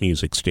pop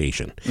music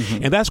station.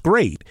 And that's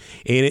great.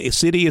 In a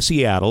city of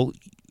Seattle,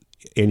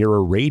 and you're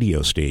a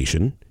radio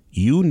station,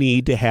 you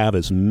need to have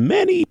as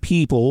many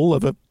people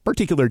of a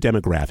particular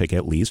demographic,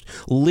 at least,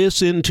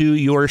 listen to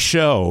your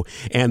show.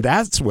 And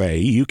that's way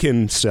you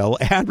can sell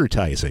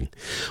advertising.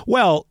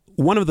 Well,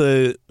 one of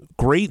the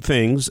great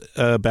things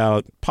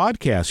about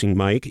podcasting,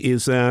 Mike,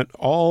 is that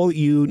all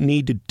you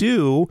need to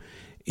do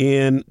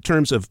in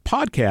terms of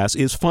podcasts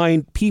is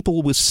find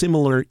people with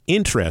similar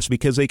interests,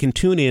 because they can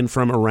tune in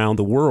from around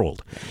the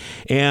world.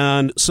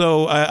 And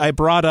so I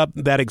brought up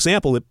that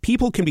example that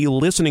people can be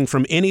listening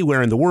from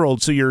anywhere in the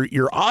world. So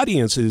your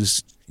audience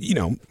is,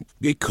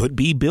 it could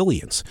be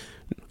billions.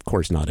 Of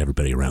course, not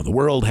everybody around the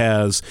world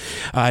has,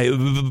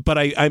 but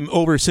I'm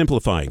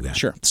oversimplifying that.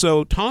 Sure.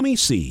 So Tommy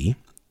C.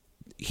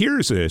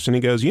 hears this and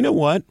he goes, you know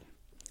what?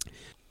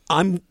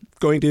 I'm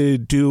going to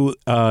do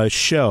a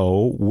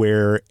show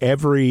where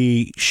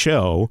every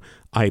show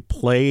I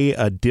play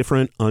a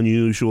different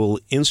unusual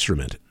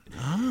instrument.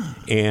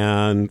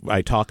 And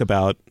I talk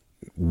about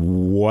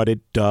what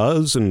it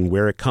does and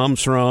where it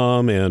comes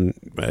from, and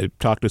I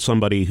talk to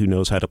somebody who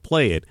knows how to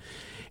play it.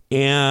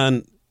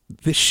 And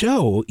the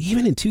show,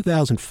 even in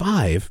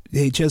 2005,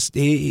 it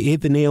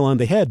hit the nail on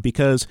the head,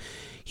 because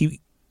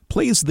he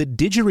plays the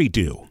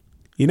didgeridoo.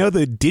 You know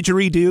the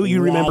didgeridoo?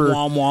 You remember?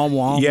 Wah, wah,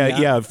 wah, wah.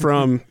 Yeah,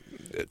 from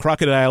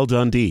Crocodile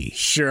Dundee.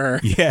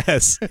 Sure.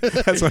 Yes,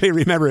 that's what I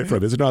remember it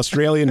from. It's an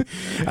Australian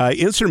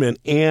instrument,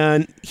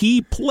 and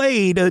he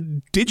played a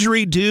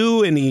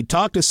didgeridoo, and he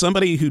talked to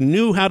somebody who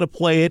knew how to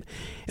play it,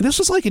 and this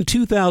was like in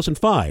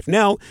 2005.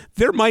 Now,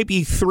 there might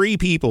be 3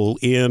 people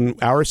in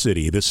our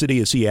city, the city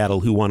of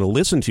Seattle, who want to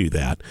listen to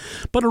that,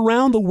 but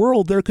around the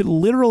world, there could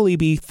literally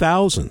be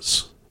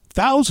thousands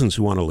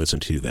who want to listen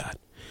to that.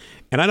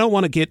 And I don't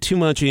want to get too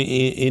much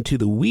into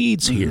the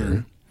weeds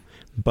here,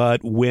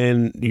 but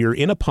when you're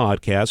in a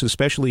podcast,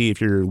 especially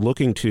if you're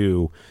looking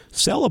to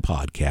sell a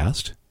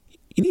podcast,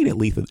 you need at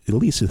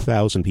least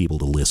 1,000 people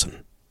to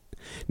listen.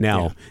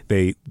 Now,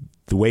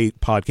 the way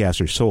podcasts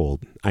are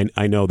sold,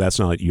 I know that's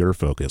not your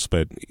focus,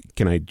 but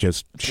can I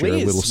just share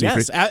a little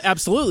secret? Yes,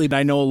 absolutely.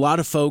 I know a lot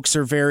of folks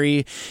are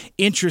very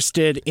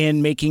interested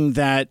in making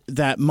that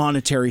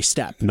monetary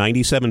step.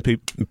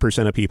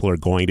 97% of people are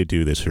going to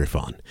do this for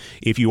fun.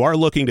 If you are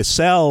looking to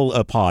sell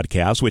a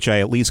podcast, which I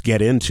at least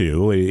get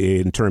into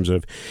in terms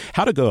of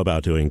how to go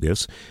about doing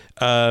this,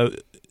 those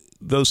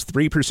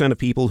 3% of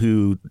people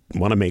who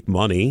want to make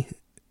money,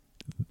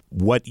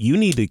 what you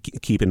need to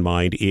keep in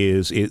mind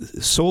is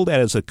it's sold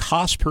as a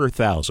cost per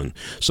 1,000.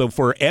 So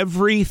for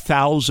every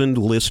 1,000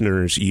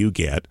 listeners you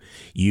get,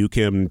 you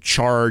can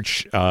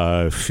charge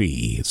a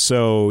fee.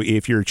 So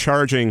if you're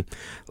charging,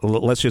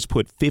 let's just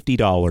put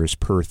 $50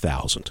 per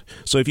 1,000.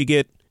 So if you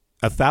get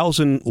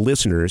 1,000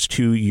 listeners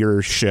to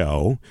your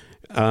show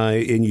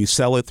and you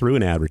sell it through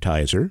an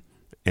advertiser,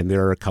 and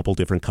there are a couple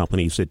different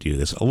companies that do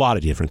this, a lot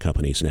of different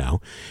companies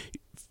now.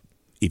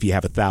 If you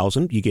have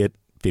 1,000, you get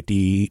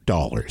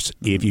 $50.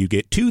 If you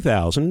get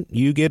 2,000,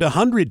 you get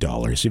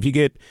 $100. If you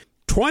get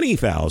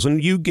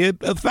 20,000, you get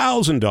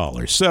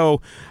 $1,000.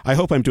 So I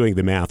hope I'm doing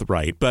the math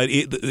right, but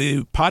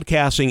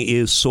podcasting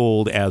is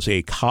sold as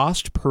a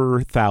cost per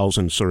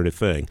 1,000 sort of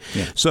thing.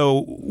 Yeah.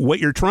 So what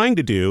you're trying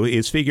to do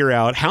is figure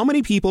out how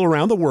many people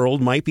around the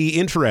world might be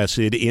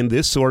interested in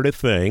this sort of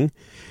thing.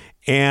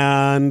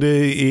 And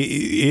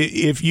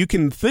if you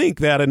can think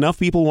that enough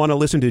people want to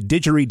listen to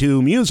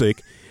didgeridoo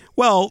music,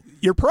 well,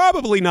 you're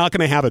probably not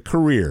going to have a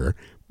career,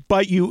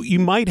 but you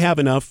might have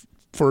enough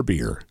for a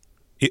beer,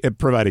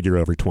 provided you're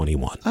over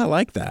 21. I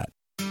like that.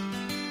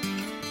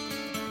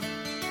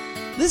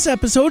 This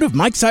episode of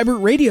Mike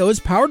Seibert Radio is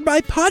powered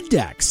by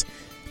Poddex.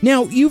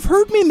 Now, you've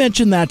heard me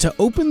mention that to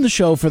open the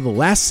show for the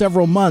last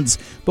several months,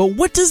 but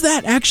what does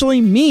that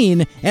actually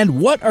mean, and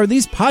what are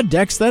these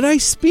Poddex that I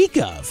speak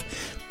of?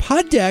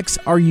 Poddex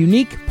are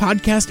unique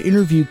podcast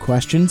interview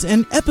questions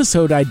and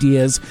episode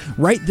ideas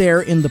right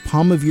there in the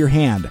palm of your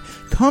hand.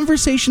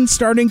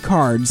 Conversation-starting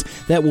cards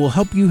that will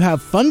help you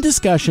have fun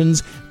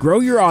discussions, grow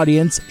your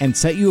audience, and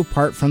set you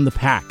apart from the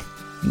pack.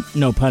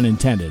 No pun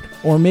intended.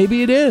 Or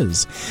maybe it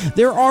is.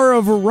 There are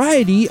a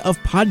variety of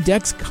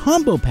Poddex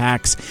combo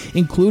packs,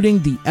 including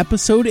the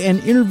episode and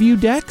interview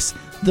decks,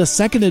 the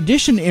second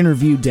edition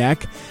interview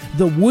deck,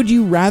 the Would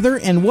You Rather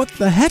and What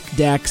the Heck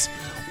decks,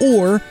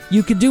 or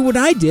you could do what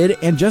I did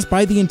and just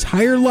buy the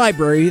entire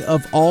library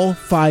of all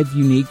 5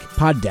 unique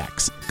pod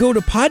decks. Go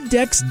to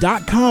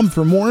poddex.com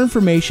for more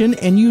information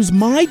and use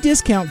my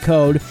discount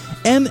code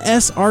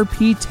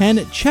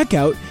MSRP10 at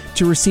checkout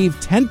to receive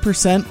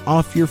 10%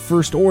 off your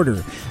first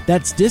order.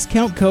 That's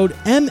discount code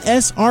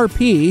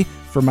MSRP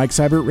for Mike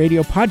Seibert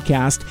Radio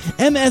Podcast,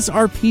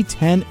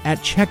 MSRP10 at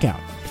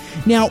checkout.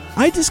 Now,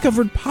 I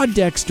discovered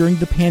Poddex during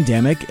the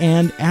pandemic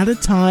and at a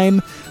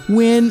time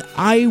when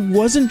I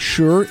wasn't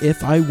sure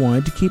if I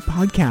wanted to keep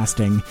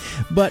podcasting,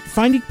 but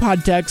finding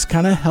Poddex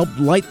kind of helped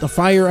light the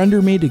fire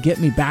under me to get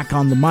me back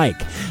on the mic.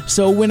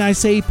 So when I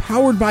say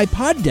powered by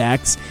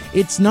Poddex,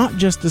 it's not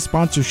just a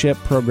sponsorship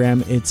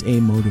program, it's a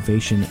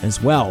motivation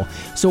as well.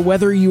 So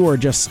whether you are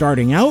just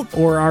starting out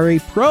or are a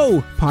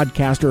pro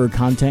podcaster or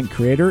content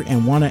creator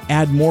and want to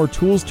add more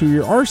tools to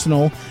your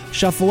arsenal,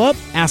 shuffle up,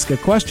 ask a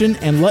question,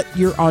 and let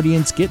your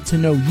audience get to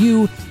know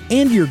you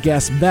and your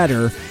guests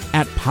better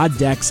at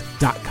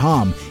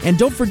poddex.com. And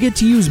don't forget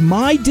to use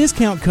my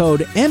discount code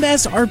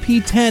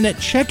MSRP10 at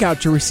checkout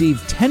to receive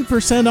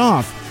 10%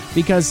 off,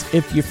 because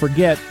if you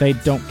forget, they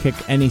don't kick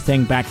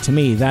anything back to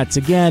me. That's,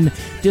 again,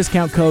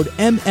 discount code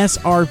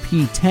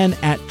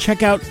MSRP10 at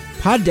checkout,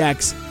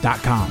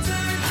 poddex.com.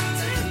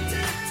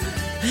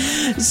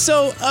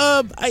 So,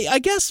 I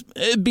guess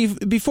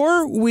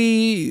before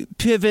we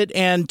pivot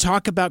and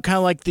talk about kind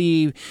of like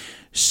the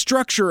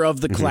structure of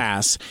the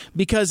class,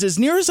 because as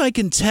near as I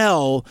can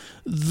tell,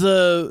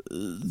 the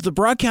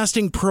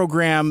broadcasting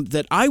program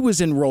that I was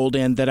enrolled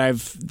in, that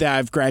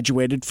I've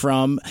graduated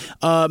from,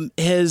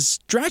 has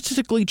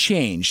drastically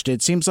changed.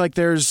 It seems like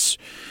there's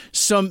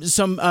some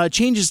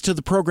changes to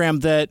the program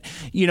that,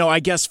 you know, I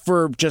guess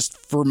for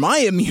my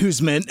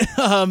amusement,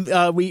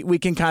 we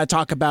can kind of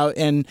talk about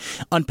and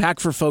unpack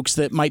for folks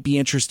that might be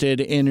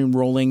interested in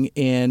enrolling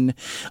in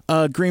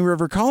Green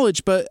River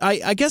College. But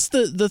I guess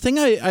the thing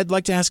I'd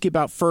like to ask you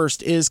about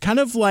first is kind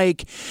of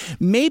like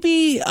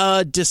maybe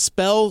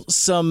dispel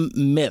some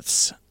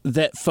myths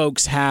that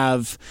folks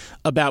have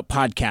about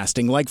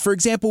podcasting. Like, for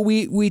example,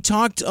 we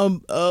talked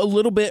a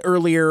little bit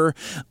earlier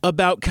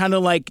about kind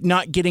of like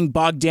not getting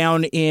bogged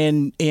down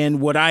in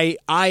what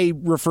I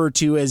refer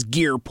to as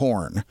gear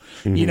porn.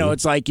 You know,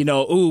 it's like, you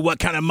know, ooh, what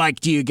kind of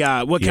mic do you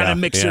got? What kind of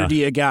mixer do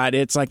you got?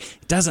 It's like,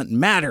 it doesn't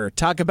matter.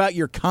 Talk about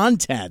your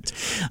content.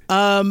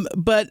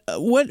 But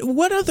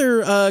what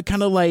other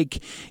kind of like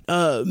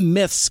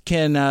myths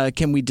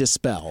can we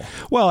dispel?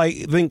 Well, I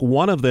think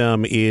one of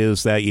them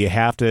is that you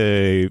have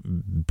to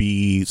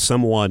be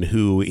someone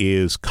who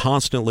is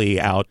constantly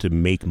out to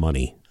make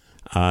money.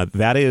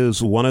 That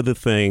is one of the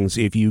things.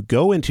 If you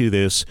go into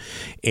this,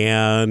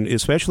 and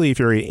especially if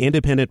you're an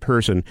independent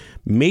person,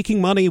 making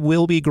money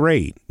will be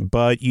great,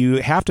 but you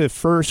have to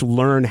first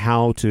learn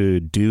how to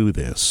do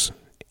this.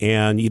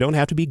 And you don't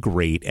have to be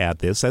great at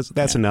this.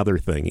 That's another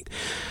thing.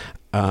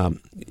 I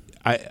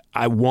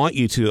want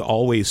you to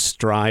always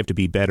strive to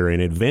be better,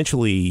 and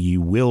eventually you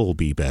will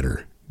be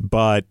better.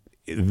 But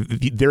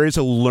there is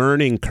a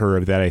learning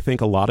curve that I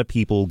think a lot of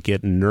people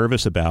get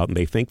nervous about, and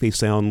they think they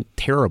sound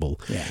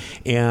terrible. Yeah.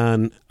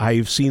 And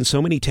I've seen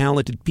so many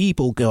talented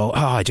people go, oh,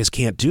 I just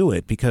can't do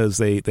it, because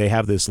they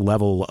have this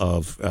level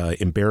of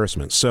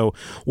embarrassment. So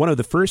one of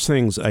the first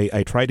things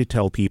I try to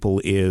tell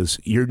people is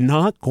you're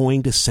not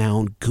going to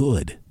sound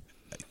good.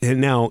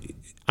 And now,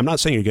 I'm not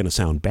saying you're going to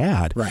sound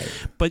bad, right?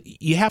 But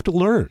you have to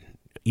learn.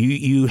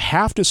 You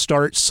have to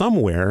start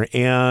somewhere,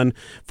 and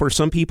for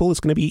some people it's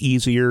going to be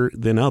easier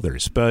than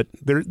others, but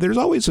there's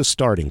always a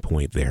starting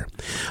point there.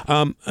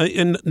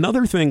 And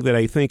another thing that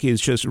I think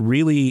is just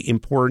really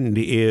important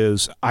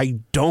is I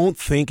don't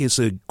think it's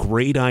a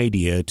great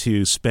idea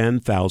to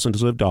spend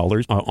thousands of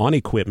dollars on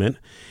equipment,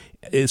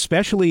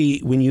 especially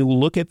when you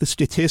look at the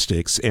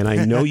statistics, and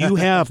I know you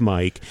have,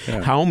 Mike,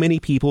 how many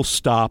people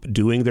stop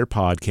doing their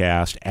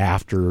podcast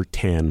after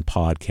 10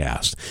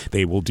 podcasts.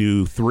 They will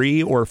do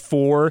 3 or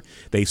 4.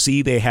 They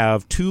see they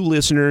have 2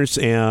 listeners,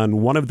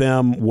 and one of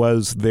them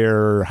was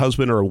their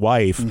husband or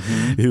wife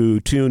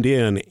who tuned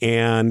in,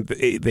 and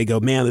they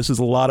go, man, this is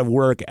a lot of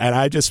work, and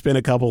I just spent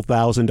a couple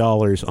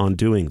 $1,000s on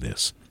doing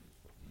this.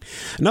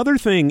 Another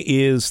thing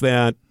is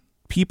that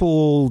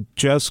people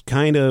just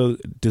kind of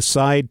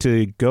decide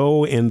to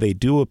go and they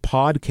do a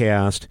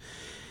podcast,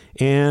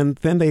 and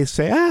then they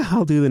say,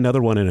 I'll do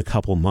another one in a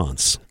couple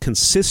months.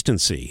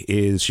 Consistency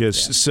is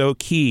just so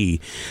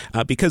key,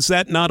 because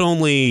that not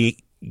only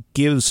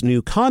gives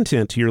new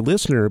content to your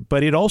listener,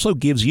 but it also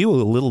gives you a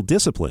little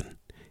discipline.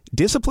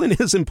 Discipline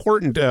is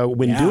important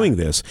when doing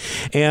this.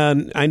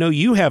 And I know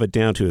you have it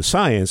down to a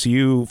science.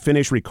 You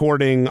finish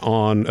recording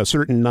on a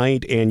certain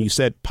night and you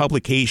set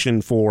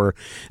publication for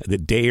the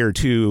day or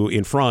two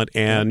in front,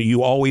 and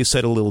you always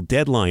set a little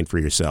deadline for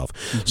yourself.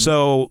 Mm-hmm.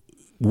 So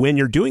when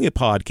you're doing a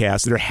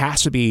podcast, there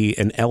has to be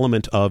an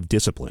element of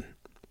discipline.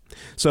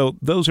 So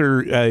those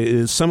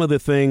are some of the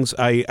things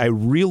I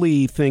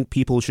really think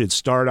people should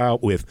start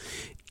out with.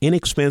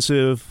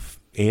 Inexpensive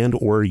and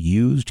or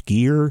used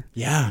gear,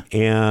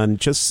 and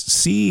just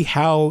see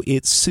how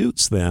it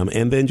suits them,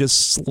 and then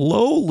just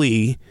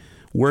slowly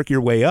work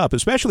your way up,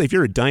 especially if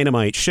you're a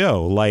dynamite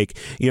show. Like,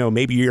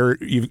 maybe you're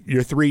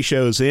 3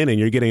 shows in and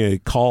you're getting a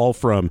call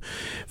from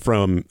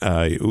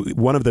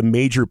one of the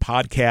major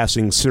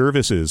podcasting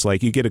services.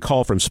 Like, you get a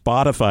call from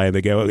Spotify and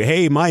they go,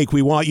 "Hey, Mike,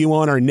 we want you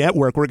on our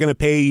network. We're going to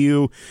pay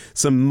you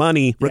some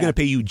money. We're going to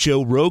pay you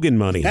Joe Rogan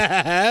money."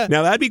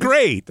 Now, that'd be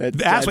great.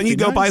 That's when you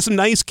go buy some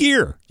nice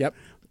gear. Yep.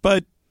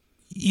 But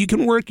you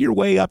can work your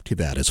way up to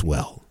that as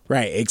well.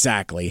 Right,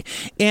 exactly.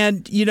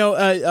 And,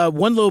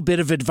 one little bit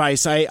of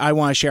advice I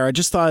want to share, I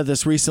just thought of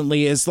this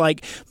recently, is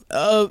like,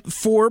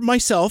 for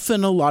myself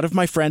and a lot of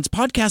my friends,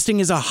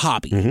 podcasting is a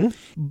hobby. Mm-hmm.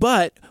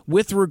 But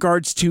with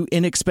regards to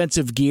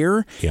inexpensive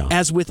gear,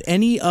 as with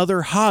any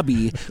other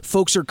hobby,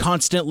 folks are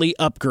constantly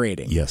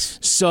upgrading. Yes.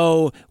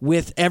 So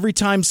with every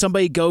time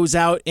somebody goes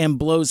out and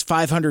blows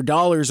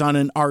 $500 on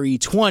an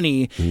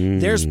RE20,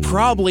 there's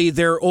probably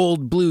their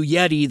old Blue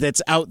Yeti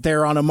that's out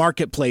there on a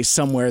marketplace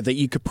somewhere that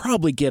you could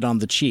probably get on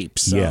the cheap.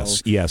 So.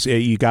 Yes.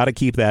 You got to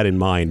keep that in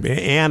mind.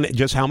 And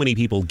just how many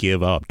people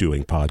give up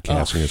doing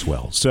podcasting as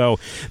well. So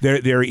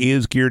there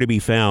is gear to be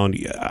found.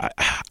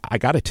 I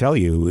got to tell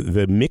you,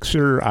 the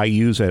mixer I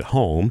use at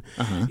home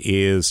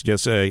is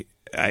just I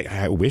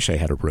wish I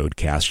had a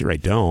Rodecaster. I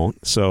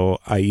don't. So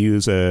I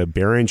use a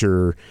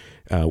Behringer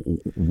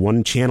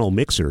one-channel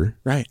mixer,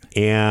 right?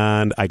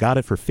 And I got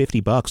it for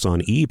 $50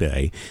 on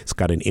eBay. It's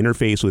got an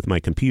interface with my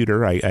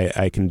computer.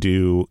 I can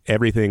do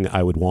everything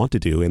I would want to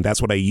do, and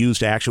that's what I use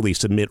to actually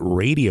submit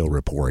radio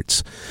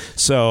reports.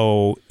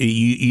 So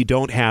you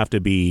don't have to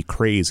be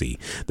crazy.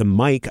 The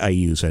mic I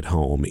use at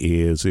home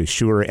is a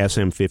Shure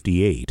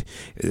SM58.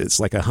 It's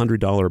like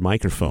 $100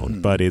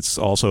 microphone, but it's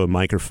also a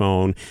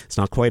microphone. It's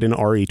not quite an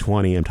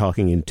RE20. I'm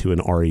talking into an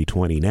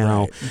RE20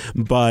 now,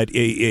 but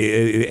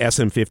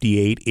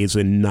SM58 is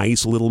a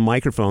nice little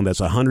microphone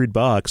that's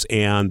 $100,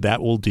 and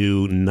that will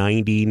do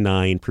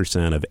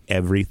 99% of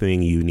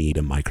everything you need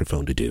a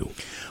microphone to do.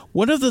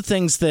 One of the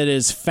things that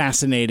is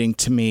fascinating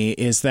to me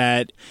is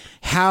that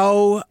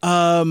how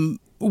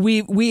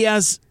we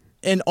as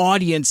an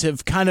audience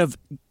have kind of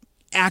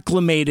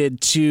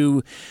acclimated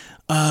to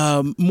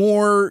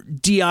more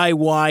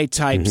DIY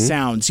type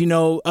sounds.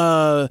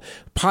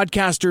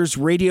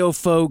 Podcasters, radio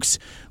folks,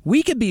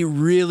 we could be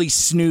really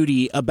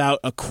snooty about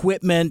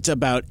equipment,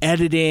 about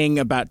editing,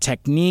 about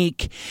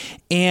technique.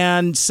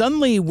 And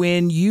suddenly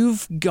when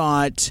you've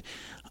got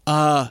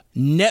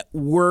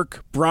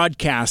network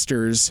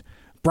broadcasters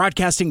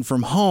broadcasting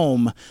from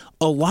home,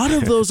 a lot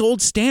of those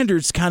old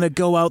standards kind of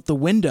go out the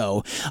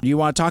window. Do you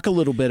want to talk a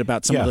little bit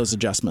about some of those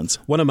adjustments?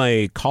 One of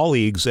my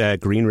colleagues at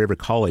Green River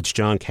College,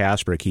 John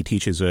Kasprick, he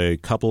teaches a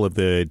couple of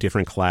the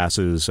different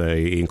classes,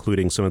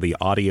 including some of the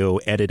audio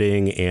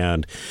editing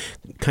and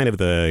kind of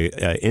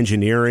the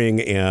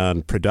engineering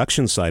and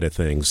production side of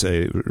things.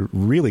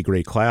 Really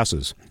great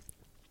classes.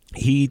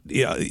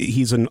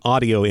 He's an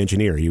audio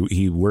engineer.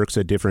 He works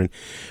at different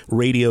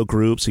radio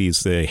groups.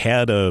 He's the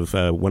head of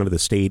one of the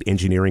state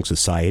engineering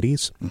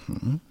societies.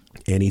 Mm-hmm.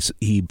 And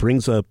he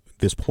brings up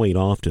this point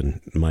often,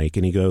 Mike,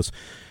 and he goes,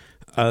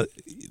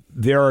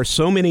 there are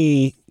so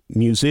many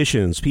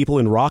musicians, people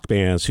in rock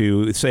bands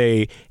who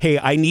say, "Hey,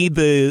 I need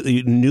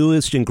the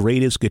newest and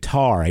greatest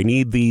guitar. I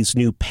need these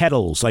new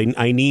pedals.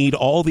 I need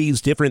all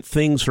these different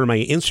things for my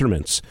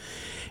instruments."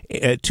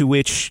 To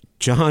which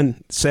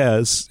John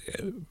says,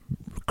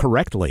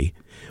 correctly,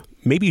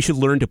 maybe you should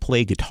learn to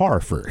play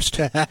guitar first.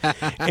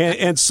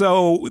 and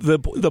so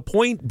the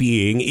point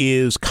being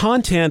is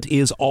content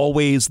is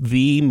always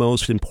the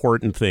most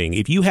important thing.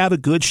 If you have a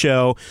good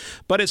show,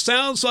 but it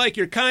sounds like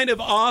you're kind of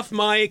off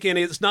mic and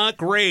it's not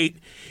great,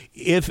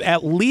 if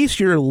at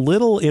least you're a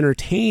little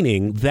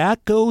entertaining,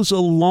 that goes a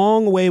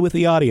long way with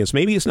the audience.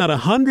 Maybe it's not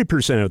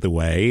 100% of the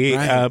way,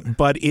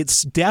 but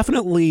it's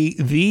definitely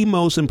the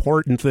most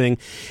important thing,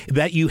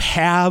 that you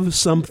have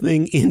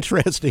something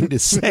interesting to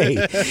say.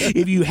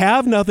 If you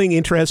have nothing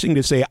interesting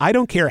to say, I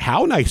don't care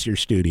how nice your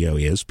studio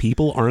is,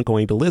 people aren't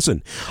going to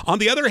listen. On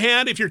the other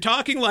hand, if you're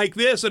talking like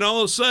this and all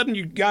of a sudden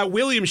you got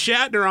William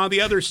Shatner on the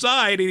other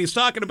side and he's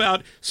talking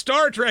about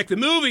Star Trek, the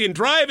movie, and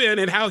Drive-In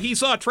and how he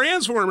saw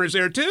Transformers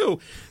there too,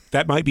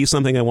 that might be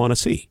something I want to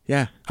see.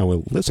 Yeah. I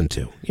will listen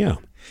to. Yeah.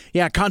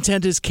 Yeah,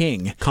 content is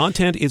king.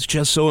 Content is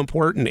just so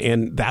important,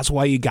 and that's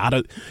why you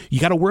gotta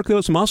work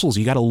those muscles.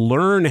 You gotta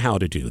learn how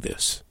to do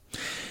this.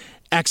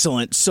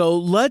 Excellent. So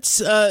let's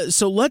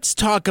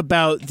talk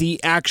about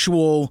the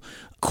actual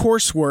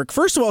coursework.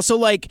 First of all,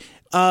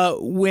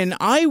 when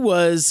I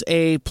was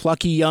a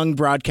plucky young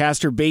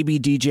broadcaster, baby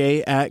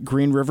DJ at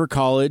Green River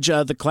College,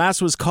 the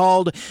class was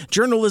called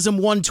Journalism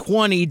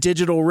 120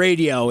 Digital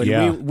Radio.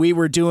 And we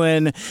were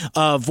doing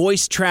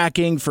voice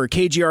tracking for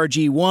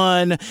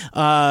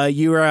KGRG1.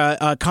 You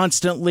were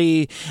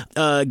constantly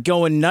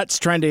going nuts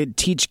trying to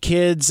teach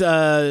kids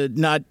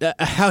not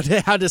how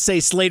to say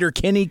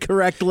Slater-Kinney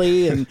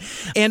correctly. And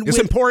it's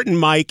important,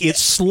 Mike. It's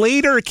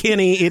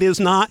Slater-Kinney. It is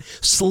not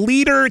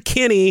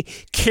Sleater-Kinney.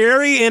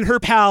 Carrie and her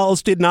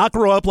pals did not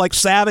grow up like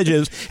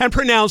savages and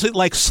pronounce it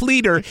like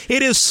Sleater.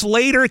 It is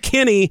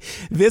Slater-Kinney.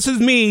 This is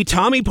me,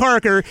 Tommy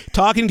Parker,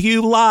 talking to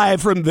you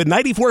live from the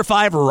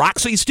 94.5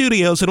 Roxy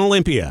Studios in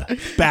Olympia.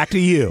 Back to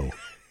you.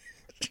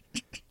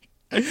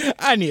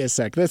 I need a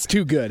sec. That's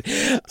too good.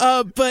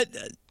 But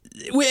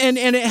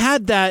it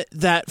had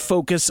that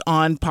focus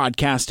on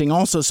podcasting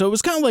also. So it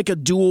was kind of like a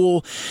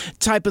dual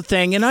type of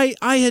thing. And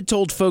I had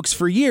told folks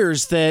for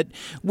years that,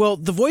 well,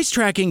 the voice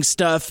tracking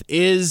stuff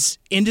is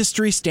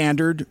industry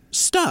standard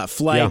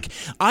stuff.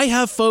 I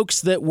have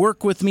folks that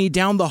work with me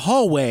down the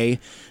hallway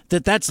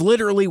that's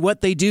literally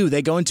what they do.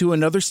 They go into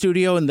another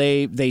studio and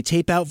they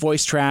tape out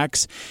voice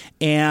tracks,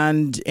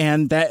 and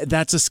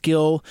that's a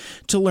skill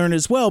to learn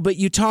as well. But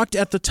you talked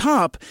at the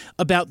top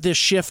about this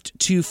shift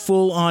to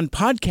full-on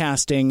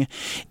podcasting,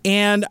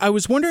 and I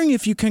was wondering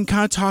if you can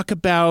kind of talk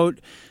about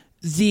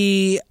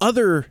the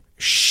other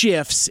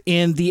shifts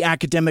in the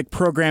academic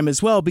program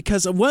as well,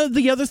 because one of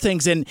the other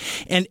things, and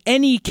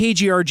any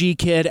KGRG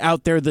kid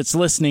out there that's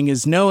listening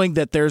is knowing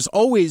that there's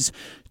always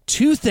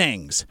two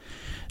things.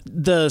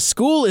 The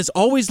school is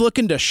always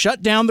looking to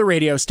shut down the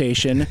radio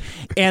station,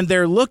 and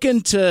they're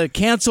looking to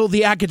cancel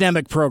the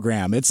academic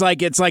program. It's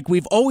like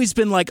we've always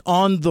been like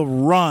on the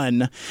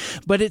run,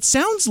 but it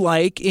sounds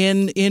like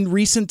in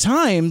recent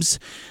times,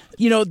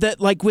 that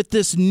like with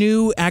this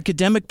new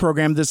academic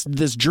program,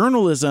 this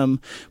journalism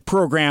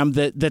program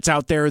that's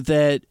out there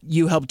that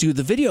you help do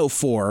the video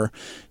for,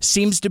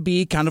 seems to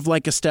be kind of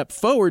like a step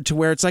forward to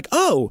where it's like,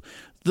 oh,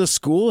 the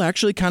school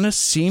actually kind of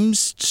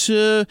seems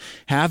to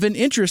have an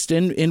interest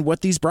in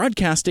what these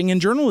broadcasting and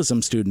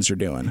journalism students are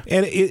doing.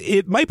 And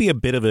it might be a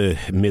bit of a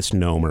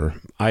misnomer.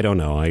 I don't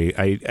know.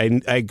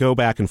 I go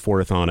back and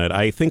forth on it.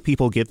 I think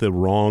people get the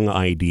wrong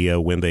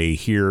idea when they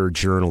hear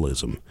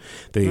journalism.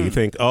 They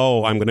think,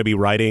 oh, I'm going to be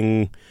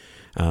writing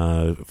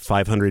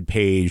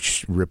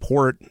 500-page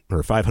report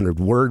or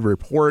 500-word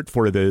report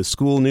for the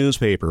school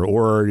newspaper,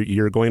 or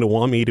you're going to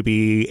want me to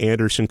be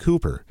Anderson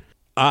Cooper.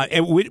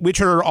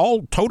 Which are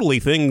all totally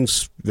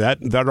things that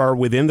are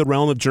within the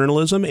realm of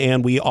journalism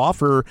and we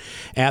offer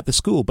at the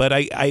school. But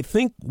I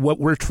think what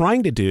we're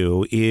trying to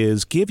do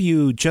is give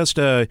you just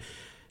a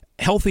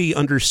healthy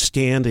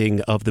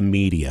understanding of the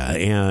media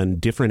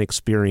and different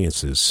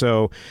experiences.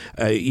 So,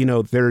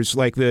 there's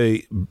like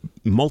the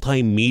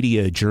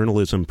multimedia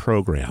journalism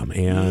program,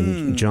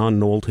 and John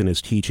Knowlton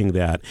is teaching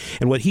that.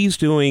 And what he's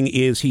doing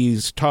is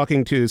he's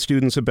talking to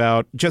students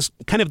about just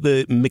kind of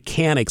the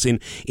mechanics in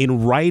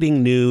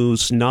writing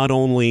news, not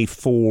only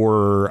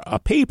for a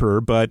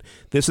paper, but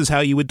this is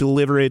how you would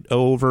deliver it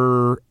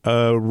over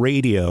a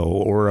radio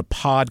or a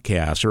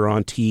podcast or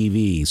on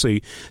TV. So you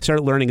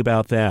start learning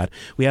about that.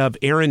 We have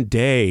Aaron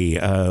Day,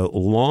 a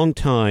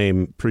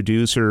longtime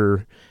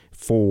producer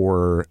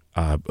for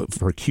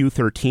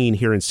Q13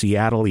 here in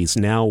Seattle. He's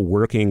now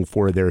working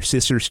for their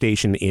sister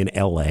station in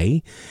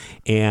L.A.,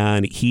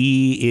 and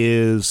he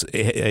is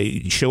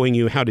showing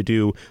you how to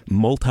do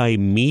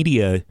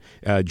multimedia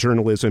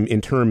journalism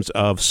in terms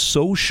of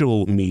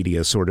social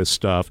media sort of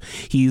stuff.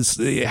 He's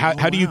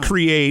how do you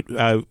create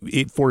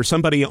for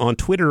somebody on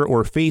Twitter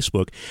or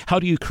Facebook, how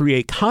do you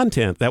create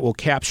content that will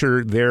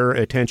capture their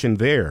attention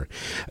there?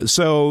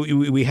 So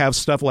we have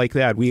stuff like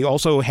that. We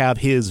also have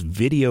his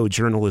video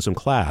journalism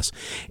class.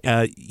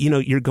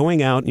 You're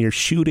going out and you're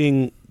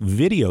shooting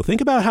video.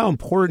 Think about how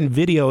important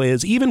video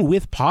is, even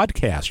with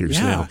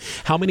podcasters now.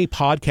 How many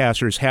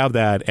podcasters have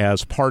that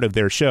as part of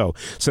their show?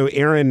 So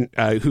Aaron,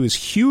 who is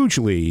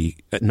hugely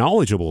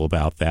knowledgeable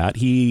about that,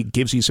 he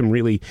gives you some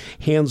really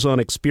hands-on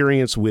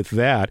experience with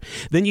that.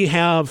 Then you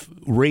have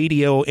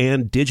radio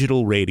and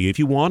digital radio. If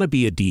you want to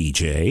be a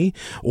DJ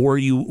or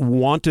you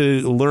want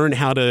to learn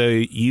how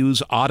to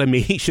use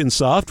automation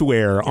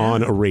software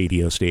on a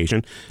radio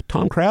station,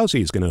 Tom Krause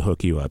is going to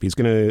hook you up. He's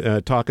going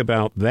to talk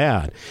about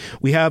that.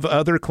 We have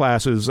other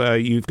classes.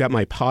 You've got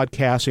my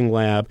podcasting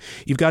lab.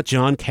 You've got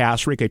John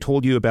Kasrick. I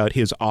told you about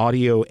his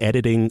audio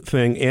editing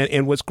thing.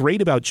 And what's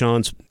great about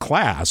John's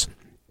class,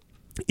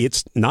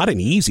 it's not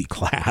an easy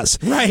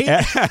class.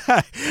 Right.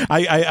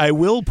 I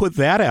will put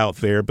that out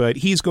there, but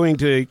he's going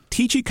to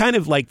teach you kind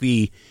of like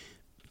the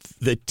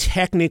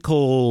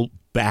technical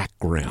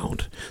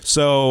background.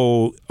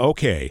 So,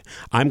 okay,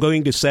 I'm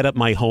going to set up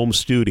my home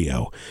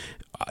studio.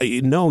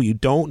 no, you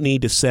don't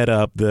need to set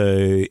up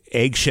the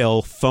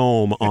eggshell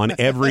foam on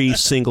every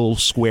single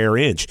square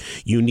inch.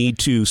 You need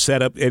to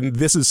set up, and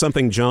this is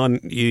something John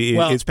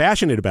is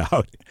passionate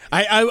about.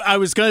 I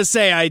was going to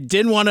say, I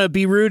didn't want to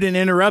be rude and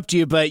interrupt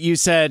you, but you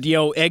said,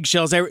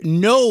 eggshells.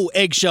 No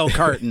eggshell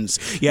cartons.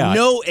 Yeah.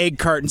 No egg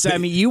cartons. I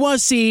mean, you want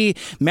to see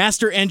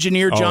Master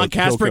Engineer John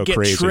Casper get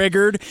crazy.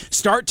 Triggered?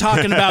 Start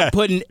talking about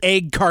putting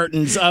egg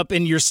cartons up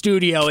in your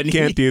studio. And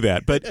Can't do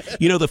that. But,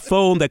 the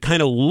foam that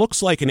kind of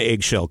looks like an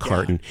eggshell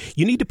carton,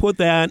 you need to put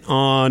that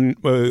on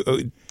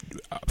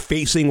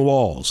facing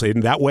walls,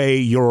 and that way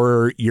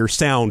your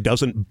sound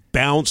doesn't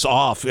bounce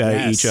off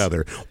each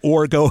other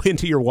or go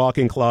into your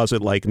walk-in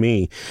closet like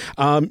me.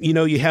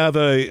 You have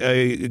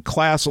a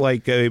class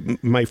like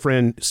my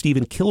friend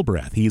Stephen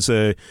Kilbreth. He's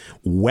a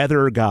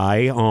weather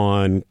guy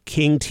on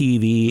King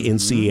TV in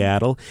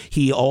Seattle.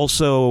 He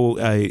also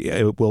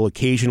will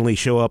occasionally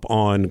show up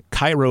on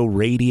Cairo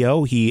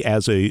Radio. He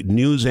as a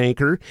news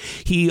anchor.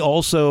 He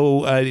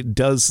also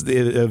does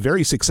a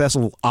very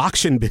successful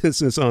auction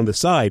business on the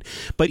side,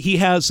 but he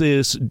has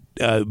this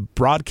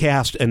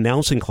broadcast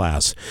announcing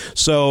class.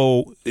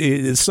 So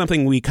it's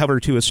something we cover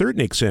to a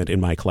certain extent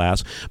in my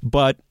class.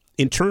 But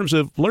in terms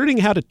of learning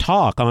how to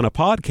talk on a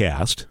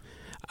podcast,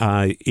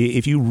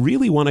 if you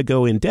really want to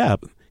go in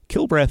depth,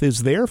 Kilbreth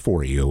is there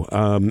for you.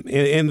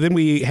 And then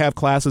we have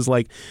classes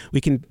like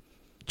we can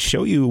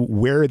show you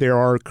where there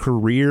are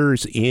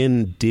careers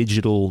in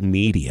digital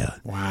media.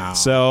 Wow.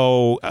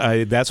 So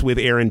that's with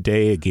Aaron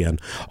Day again.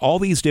 All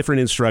these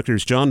different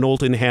instructors. John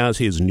Knowlton has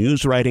his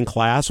news writing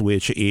class,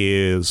 which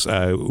is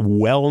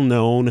well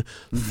known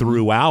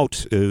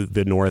throughout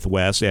the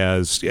Northwest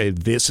as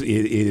this.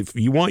 If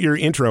you want your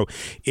intro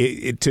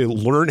to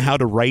learn how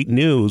to write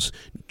news,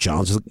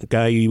 John's the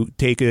guy you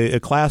take a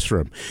class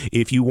from.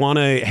 If you want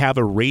to have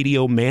a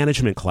radio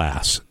management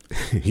class,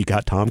 you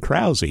got Tom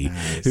Krause,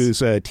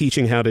 who's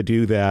teaching how to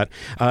do that.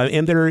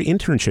 And there are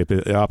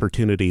internship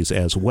opportunities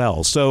as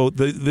well. So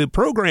the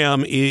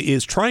program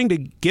is trying to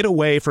get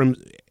away from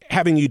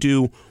having you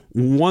do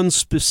one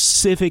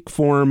specific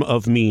form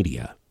of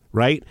media,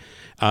 right?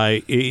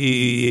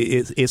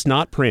 It's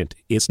not print.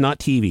 It's not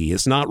TV.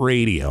 It's not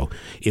radio.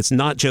 It's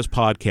not just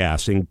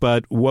podcasting.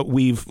 But what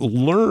we've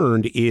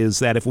learned is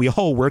that if we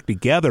all work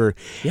together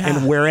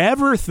and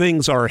wherever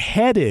things are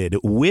headed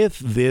with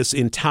this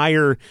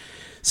entire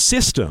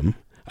system,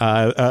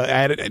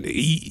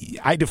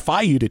 I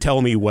defy you to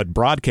tell me what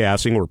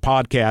broadcasting or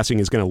podcasting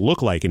is going to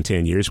look like in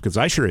 10 years, because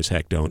I sure as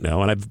heck don't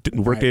know, and I've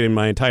worked it in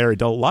my entire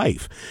adult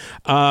life.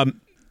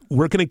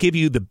 We're going to give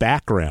you the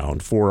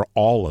background for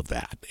all of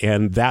that,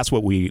 and that's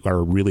what we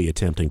are really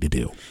attempting to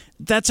do.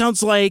 That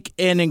sounds like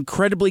an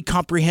incredibly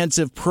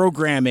comprehensive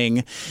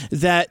programming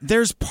that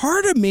there's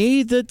part of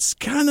me that's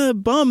kind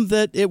of bummed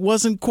that it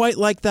wasn't quite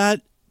like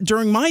that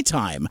during my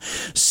time.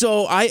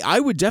 So I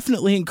would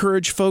definitely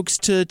encourage folks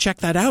to check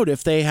that out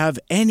if they have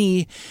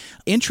any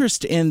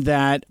interest in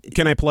that.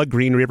 Can I plug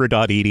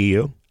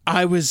greenriver.edu?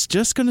 I was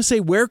just going to say,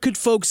 where could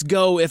folks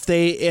go if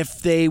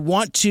they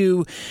want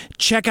to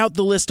check out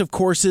the list of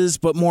courses,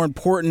 but more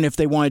important, if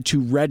they wanted to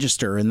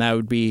register, and that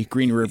would be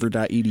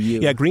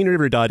greenriver.edu. Yeah,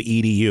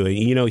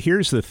 greenriver.edu. And,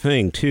 here's the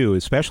thing, too,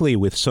 especially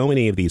with so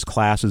many of these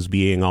classes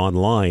being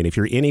online, if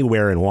you're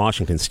anywhere in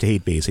Washington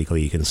State,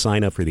 basically, you can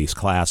sign up for these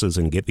classes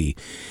and get the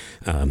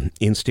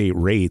in-state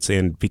rates.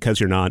 And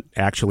because you're not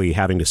actually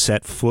having to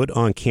set foot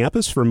on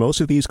campus for most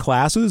of these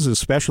classes,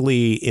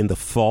 especially in the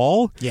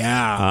fall.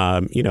 Yeah.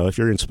 If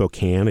you're in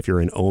Spokane, if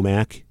you're in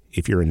Omak,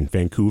 if you're in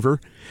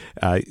Vancouver,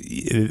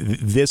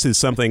 this is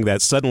something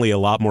that's suddenly a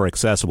lot more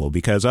accessible,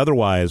 because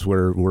otherwise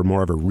we're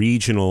more of a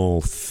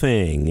regional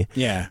thing.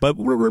 Yeah. But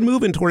we're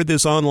moving toward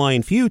this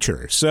online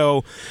future.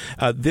 So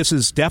this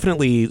is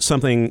definitely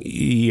something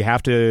you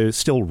have to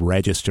still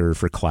register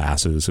for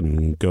classes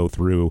and go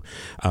through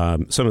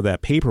some of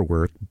that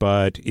paperwork.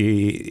 But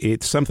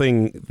it's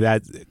something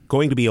that's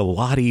going to be a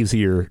lot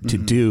easier to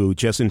do,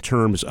 just in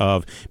terms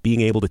of being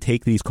able to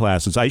take these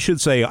classes. I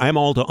should say I'm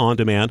all on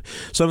demand.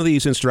 Some of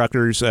these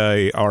instructors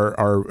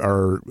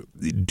are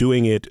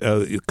doing it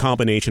a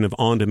combination of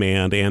on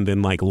demand and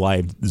then like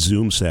live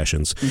Zoom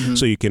sessions.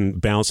 So you can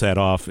bounce that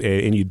off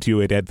and you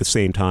do it at the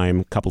same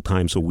time, a couple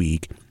times a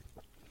week.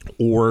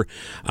 Or,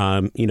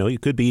 you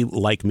could be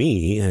like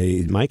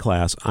me in my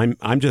class.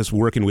 I'm just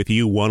working with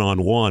you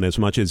one-on-one as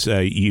much as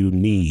you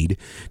need,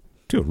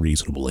 to a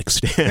reasonable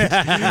extent,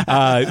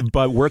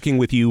 but working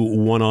with you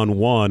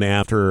one-on-one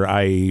after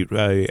I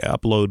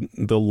upload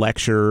the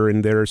lecture,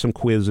 and there are some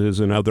quizzes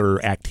and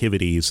other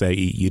activities that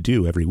you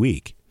do every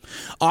week.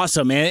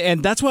 Awesome.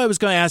 And that's what I was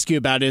going to ask you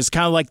about, is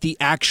kind of like the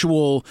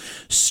actual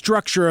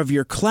structure of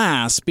your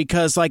class,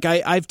 because like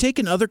I've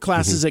taken other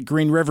classes at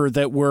Green River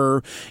that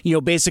were,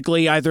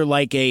 basically either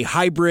like a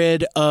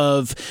hybrid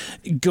of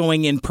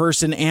going in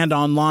person and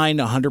online,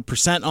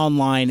 100%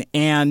 online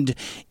and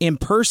in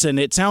person.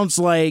 It sounds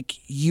like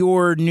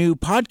your new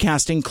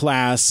podcasting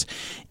class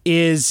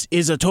is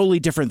a totally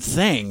different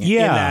thing.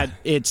 Yeah. In that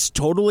it's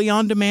totally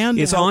on demand.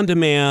 It's on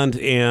demand,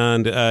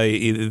 and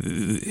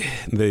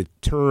the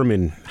term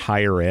in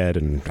higher ed,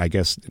 and I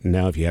guess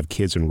now if you have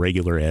kids in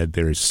regular ed,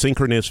 there's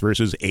synchronous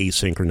versus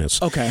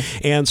asynchronous. Okay.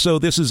 And so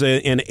this is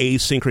an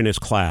asynchronous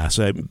class.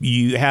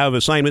 You have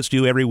assignments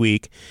due every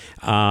week.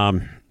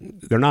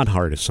 They're not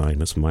hard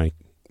assignments, Mike.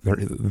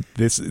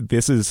 This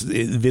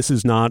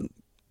is not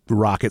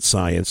rocket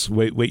science.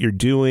 What you're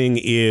doing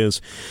is,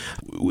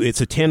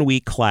 it's a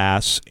 10-week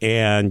class,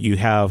 and you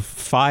have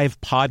 5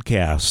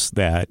 podcasts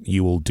that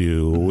you will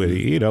do,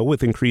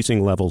 with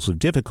increasing levels of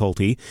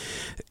difficulty.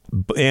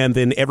 And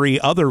then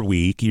every other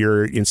week,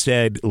 you're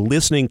instead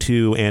listening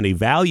to and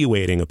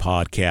evaluating a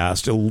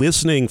podcast,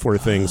 listening for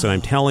things that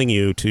I'm telling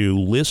you to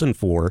listen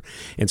for,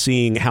 and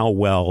seeing how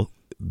well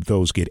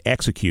those get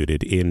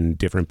executed in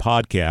different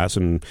podcasts,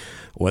 and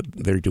what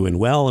they're doing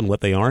well and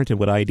what they aren't, and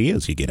what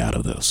ideas you get out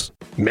of those.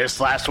 Missed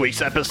last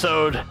week's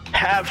episode?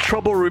 Have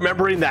trouble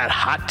remembering that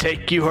hot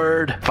take you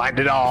heard? Find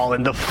it all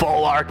in the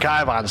full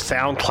archive on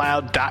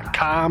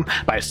SoundCloud.com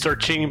by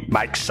searching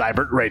Mike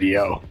Seibert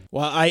Radio.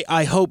 Well,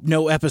 I hope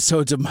no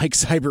episodes of Mike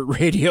Seibert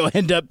Radio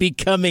end up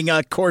becoming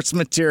course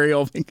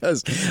material,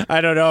 because I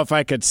don't know if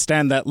I could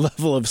stand that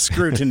level of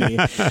scrutiny.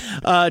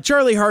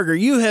 Charlie Harger,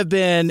 you have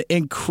been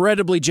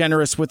incredibly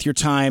generous with your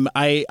time.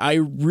 I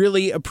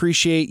really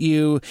appreciate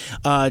you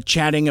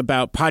chatting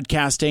about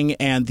podcasting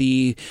and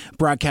the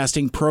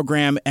broadcasting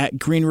program at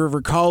Green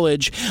River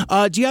College.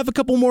 Do you have a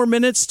couple more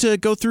minutes to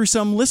go through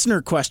some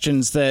listener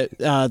questions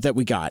that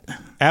we got?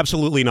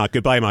 Absolutely not.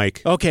 Goodbye,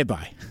 Mike. Okay,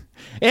 bye.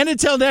 And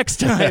until next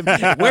time,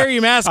 wear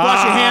your mask,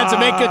 wash your hands, and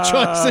make good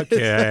choices.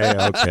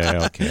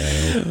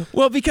 Okay.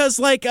 Well, because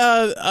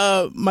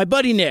my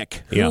buddy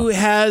Nick,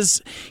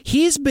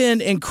 he's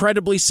been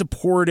incredibly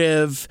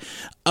supportive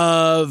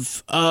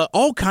of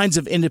all kinds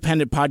of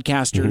independent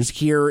podcasters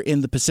here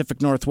in the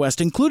Pacific Northwest,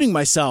 including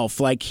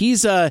myself. Like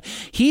he's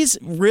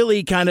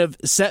really kind of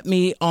set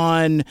me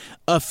on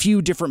a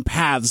few different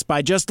paths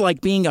by just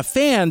like being a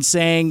fan,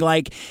 saying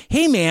like,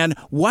 "Hey man,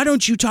 why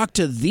don't you talk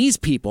to these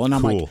people?" And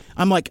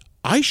I'm like,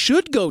 I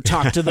should go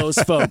talk to those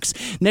folks.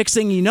 Next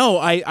thing you know,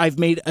 I've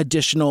made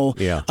additional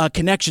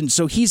connections.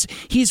 So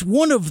he's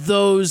one of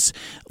those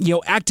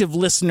active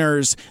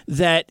listeners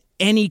that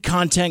any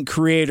content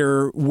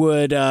creator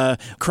would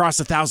cross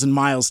 1,000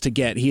 miles to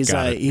get. He's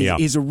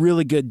a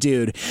really good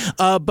dude.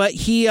 But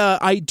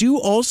I do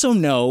also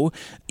know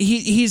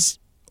he's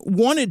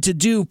wanted to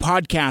do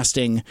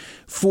podcasting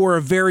for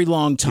a very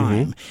long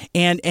time.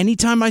 And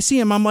anytime I see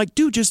him, I'm like,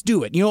 dude, just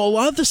do it. A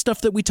lot of the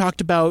stuff that we talked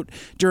about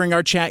during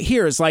our chat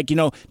here is like,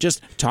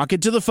 just talk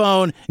it to the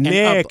phone.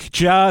 Nick,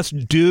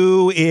 just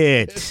do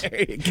it.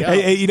 There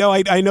you go.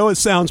 I know it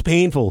sounds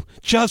painful.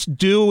 Just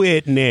do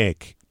it,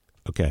 Nick.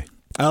 Okay.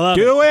 I love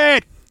do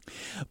it.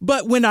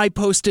 But when I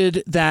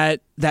posted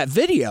that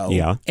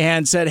video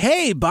and said,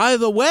 hey, by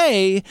the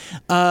way,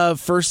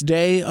 first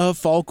day of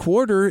fall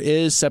quarter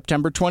is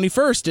September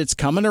 21st. It's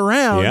coming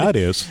around. Yeah, it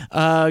is.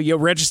 You'll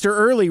register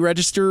early,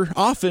 register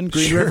often,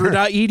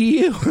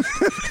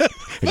 greenriver.edu.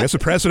 I guess the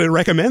president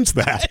recommends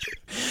that.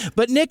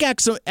 But Nick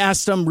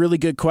asked some really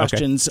good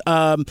questions,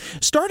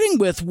 starting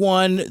with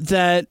one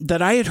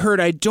that I had heard.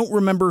 I don't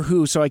remember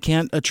who, so I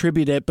can't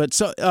attribute it. But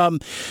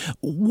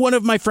one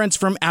of my friends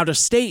from out of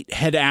state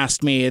had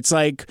asked me, it's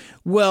like,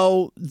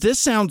 well, this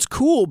sounds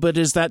cool, but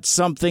is that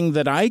something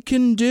that I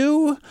can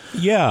do?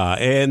 Yeah,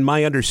 and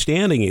my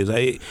understanding is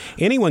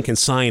anyone can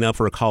sign up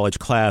for a college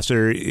class,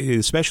 or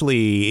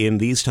especially in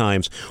these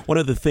times, one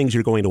of the things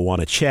you're going to want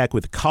to check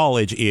with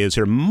college is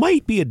there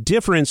might be a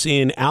difference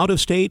in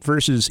out-of-state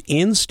versus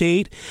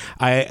in-state.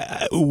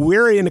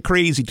 We're in a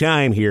crazy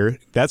time here.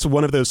 That's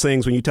one of those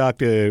things when you talk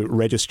to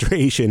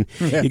registration,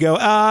 you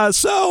go,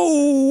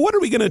 so what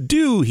are we going to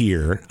do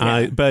here?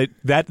 But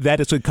that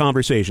is a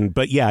conversation.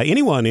 But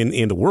anyone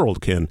in the world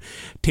can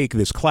take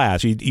this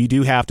class. You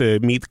do have to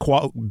meet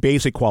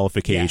basic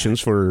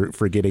qualifications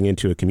for getting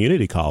into a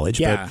community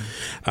college.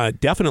 But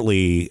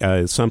definitely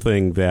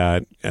something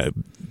that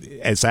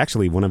is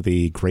actually one of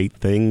the great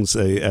things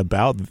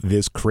about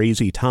this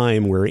crazy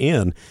time we're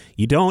in.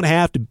 You don't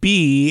have to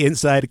be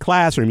inside a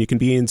classroom. You can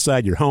be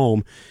inside your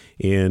home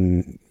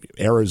in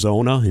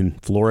Arizona, in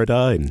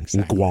Florida, and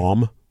in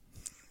Guam.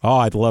 Oh,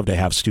 I'd love to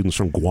have students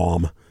from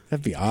Guam.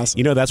 That'd be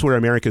awesome. That's where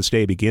America's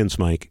Day begins,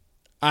 Mike.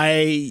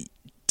 I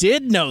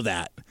did know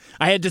that.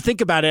 I had to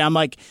think about it. I'm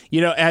like,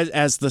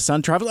 as the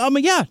sun travels,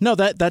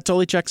 that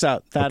totally checks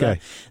out.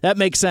 That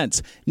makes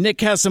sense.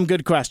 Nick has some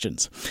good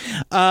questions.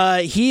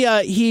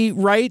 He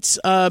writes,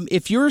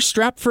 if you're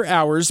strapped for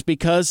hours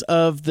because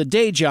of the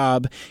day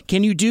job,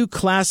 can you do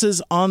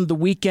classes on the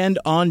weekend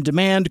on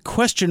demand? ?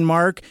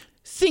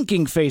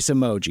 Thinking face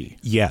emoji.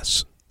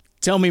 Yes.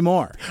 Tell me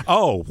more.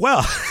 Oh,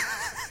 well.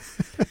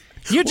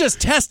 You're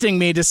just testing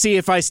me to see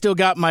if I still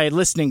got my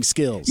listening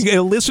skills.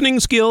 Listening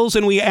skills,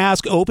 and we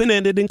ask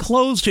open-ended and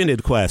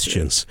closed-ended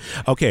questions.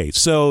 Okay,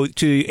 so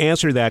to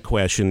answer that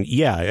question,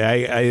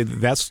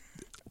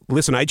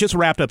 listen, I just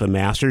wrapped up a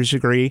master's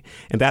degree,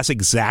 and that's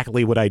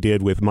exactly what I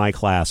did with my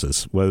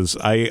classes. Was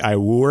I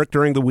worked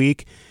during the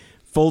week,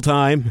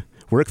 full-time,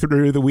 work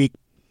through the week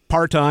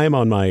part-time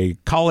on my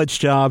college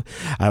job.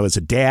 I was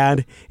a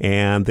dad,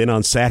 and then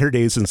on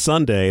Saturdays and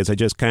Sundays, I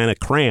just kind of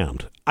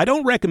crammed. I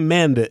don't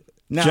recommend it.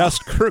 No.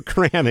 Just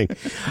cramming.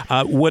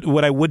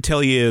 What I would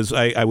tell you is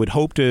I would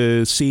hope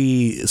to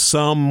see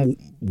some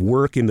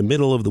work in the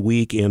middle of the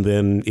week, and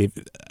then if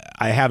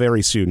I have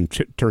every student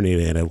turn it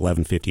in at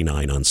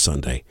 11:59 on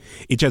Sunday.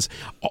 It just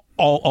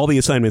all the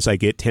assignments I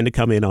get tend to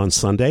come in on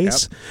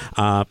Sundays,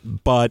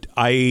 but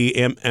I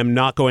am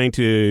not going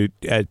to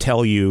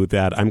tell you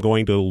that I'm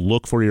going to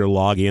look for your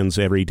logins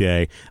every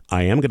day.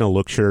 I am going to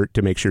look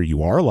to make sure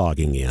you are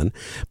logging in,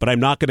 but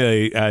I'm not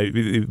going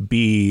to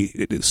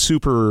be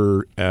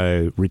super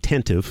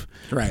retentive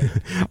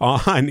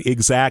on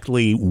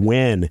exactly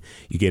when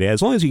you get it,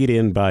 as long as you get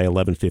in by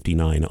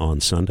 11:59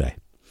 on Sunday.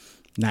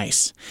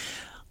 Nice.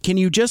 Can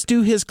you just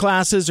do his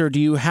classes, or do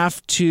you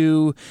have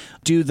to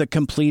do the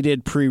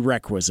completed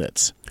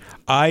prerequisites?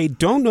 I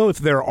don't know if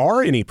there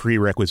are any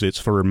prerequisites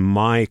for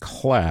my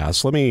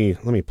class. Let me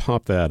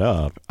pop that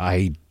up.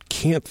 I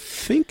can't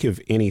think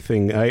of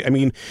anything. I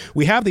mean,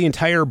 we have the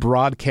entire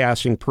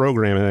broadcasting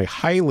program, and I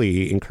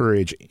highly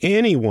encourage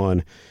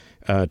anyone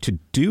to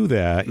do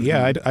that. Mm-hmm.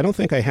 Yeah, I don't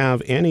think I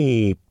have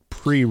any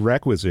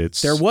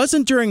prerequisites. There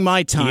wasn't during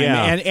my time,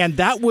 yeah. and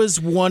that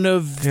was one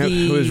of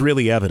the... It was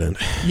really evident.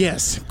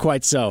 Yes,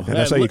 quite so. And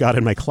that's how you got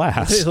in my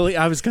class.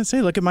 I was going to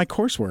say, look at my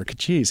coursework.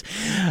 Jeez.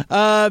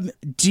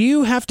 Do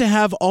you have to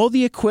have all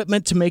the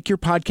equipment to make your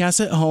podcast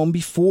at home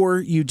before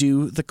you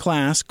do the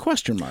class? ?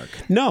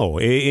 No.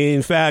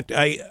 In fact,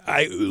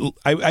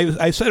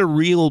 I set a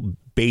real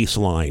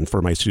baseline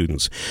for my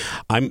students.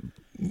 I'm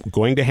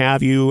going to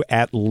have you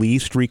at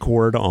least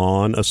record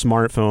on a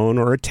smartphone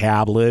or a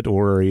tablet,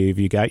 or if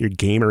you got your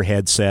gamer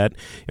headset,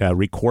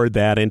 record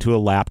that into a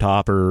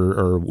laptop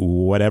or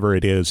whatever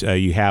it is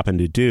you happen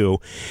to do.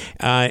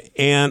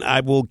 And I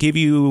will give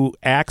you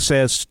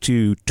access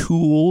to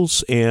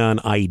tools and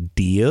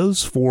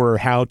ideas for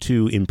how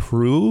to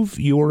improve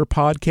your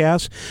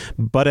podcast.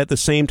 But at the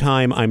same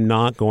time, I'm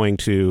not going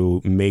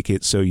to make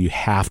it so you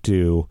have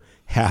to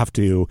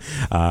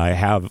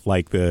have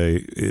like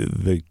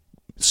the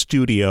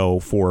studio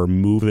for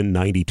Moving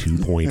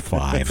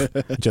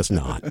 92.5. Just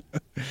not.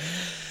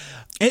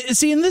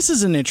 See, and this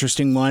is an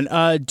interesting one.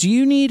 Do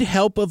you need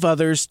help of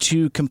others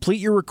to complete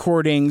your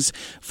recordings?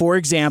 For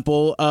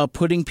example,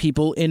 putting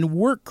people in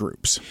work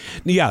groups.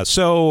 Yeah,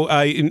 so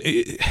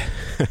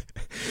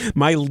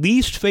my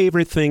least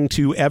favorite thing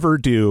to ever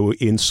do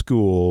in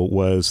school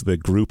was the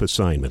group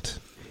assignment.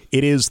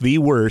 It is the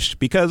worst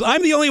because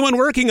I'm the only one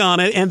working on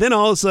it, and then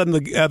all of a sudden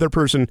the other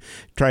person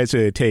tries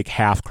to take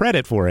half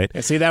credit for it.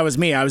 Yeah, see, that was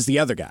me. I was the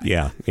other guy.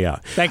 Yeah.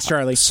 Thanks,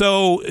 Charlie.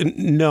 So,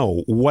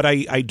 no, what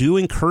I do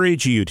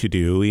encourage you to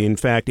do, in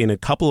fact, in a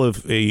couple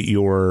of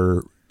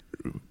your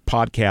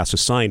podcast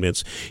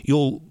assignments,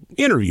 you'll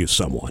interview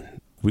someone.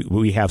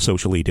 We have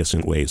socially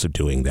distant ways of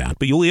doing that,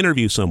 but you'll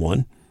interview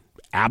someone.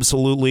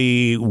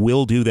 Absolutely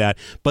will do that,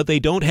 but they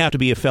don't have to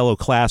be a fellow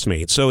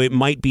classmate. So it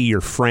might be your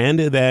friend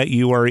that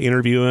you are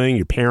interviewing,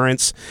 your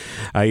parents.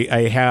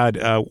 I had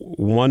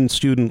one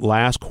student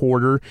last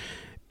quarter.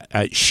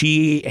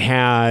 She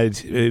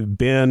had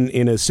been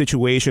in a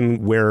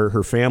situation where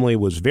her family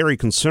was very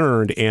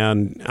concerned,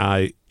 and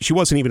she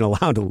wasn't even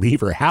allowed to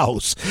leave her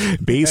house,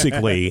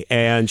 basically.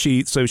 And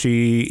so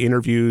she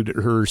interviewed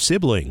her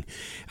sibling.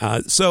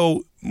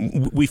 So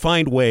we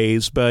find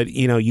ways, but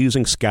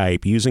using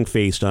Skype, using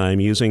FaceTime,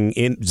 using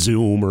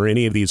Zoom or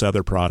any of these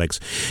other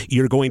products,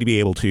 you're going to be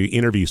able to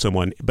interview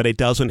someone, but it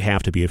doesn't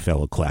have to be a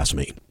fellow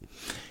classmate.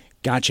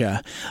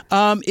 Gotcha.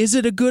 Is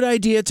it a good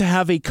idea to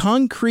have a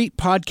concrete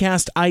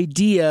podcast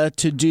idea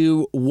to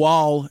do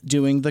while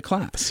doing the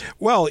class?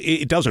 Well,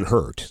 it doesn't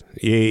hurt.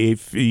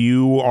 If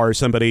you are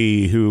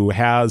somebody who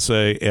has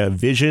a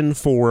vision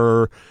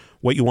for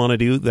what you want to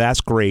do, that's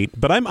great.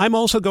 But I'm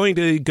also going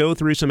to go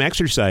through some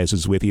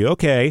exercises with you.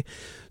 Okay,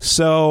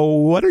 so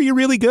what are you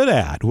really good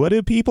at? What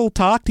do people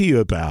talk to you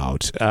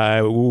about?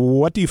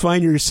 What do you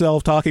find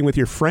yourself talking with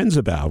your friends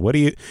about? What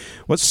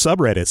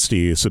subreddits do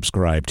you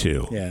subscribe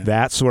to? Yeah.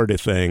 That sort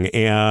of thing.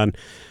 And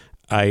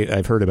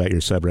I've heard about your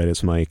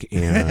subreddits, Mike,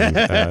 and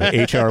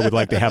HR would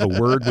like to have a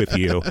word with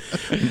you.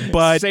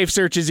 But Safe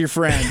Search is your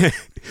friend.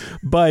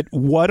 But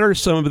what are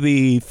some of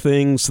the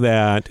things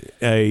that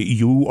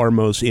you are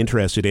most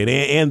interested in?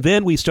 And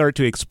then we start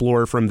to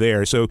explore from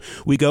there. So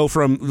we go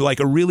from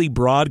like a really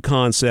broad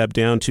concept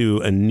down to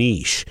a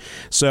niche.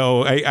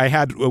 So I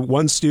had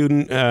one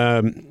student,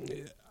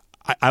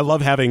 I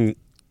love having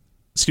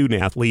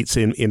student athletes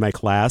in my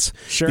class.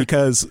 Sure.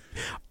 Because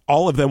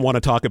all of them want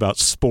to talk about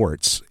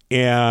sports.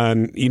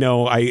 And,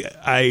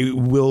 I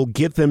will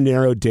get them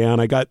narrowed down.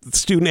 I got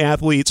student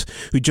athletes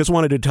who just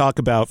wanted to talk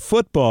about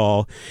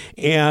football.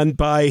 And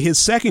by his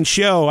second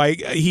show,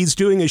 he's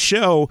doing a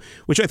show,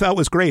 which I thought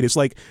was great. It's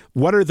like,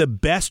 what are the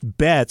best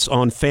bets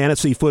on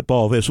fantasy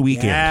football this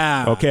weekend?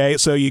 Yeah. Okay,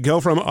 so you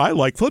go from, I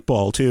like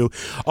football, to,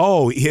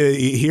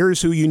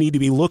 here's who you need to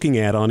be looking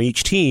at on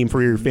each team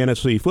for your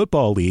fantasy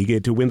football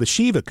league to win the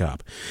Shiva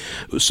Cup.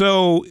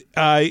 So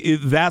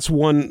that's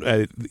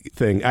one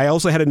thing. I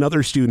also had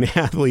another student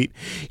athlete.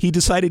 He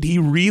decided he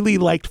really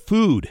liked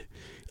food.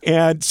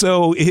 And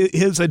so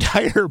his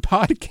entire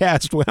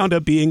podcast wound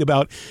up being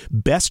about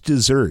best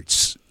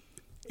desserts.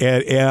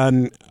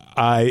 And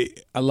I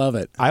love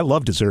it. I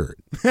love dessert.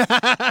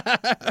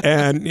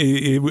 And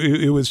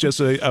it was just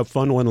a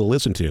fun one to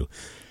listen to.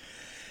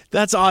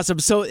 That's awesome.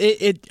 So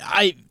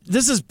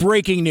this is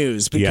breaking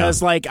news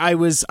because I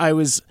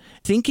was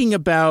thinking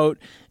about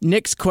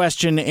Nick's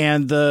question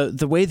and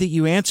the way that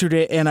you answered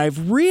it, and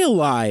I've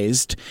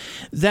realized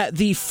that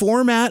the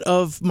format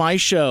of my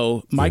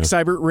show, Mike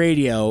Seibert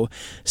Radio,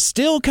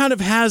 still kind of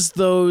has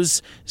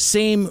those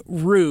same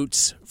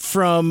roots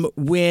from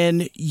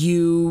when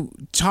you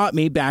taught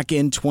me back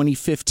in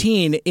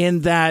 2015,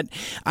 in that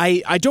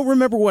I don't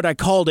remember what I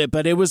called it,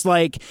 but it was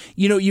like,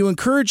 you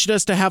encouraged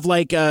us to have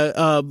like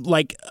a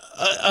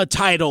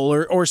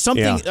title or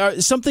something,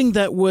 something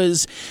that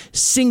was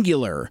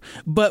singular,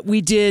 but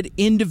we did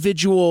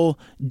individual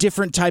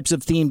different types of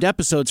themed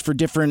episodes for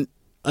different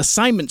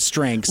assignment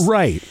strengths.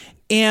 Right.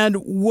 And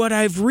what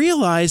I've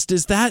realized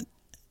is that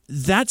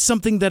that's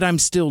something that I'm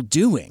still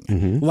doing.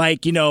 Mm-hmm.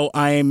 Like,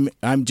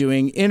 I'm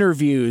doing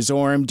interviews,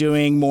 or I'm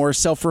doing more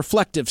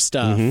self-reflective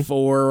stuff,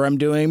 or I'm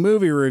doing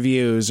movie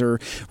reviews or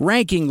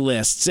ranking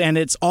lists. And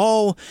it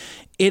all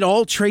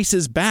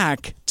traces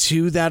back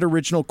to that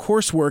original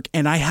coursework,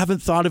 and I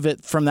haven't thought of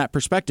it from that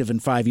perspective in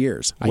 5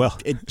 years.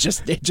 It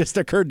just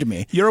occurred to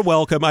me. You're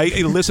welcome.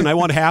 Listen, I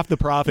want half the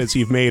profits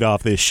you've made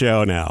off this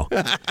show now.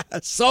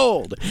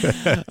 Sold.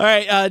 All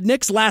right,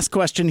 Nick's last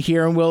question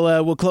here, and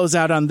we'll close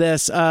out on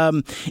this.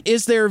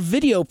 Is there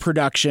video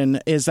production?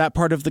 Is that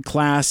part of the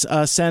class?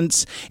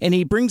 And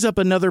he brings up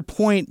another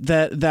point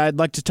that I'd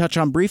like to touch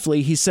on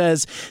briefly. He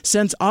says,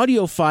 since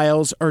audio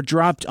files are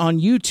dropped on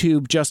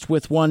YouTube just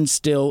with one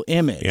still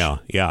image. Yeah.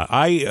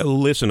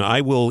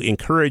 I will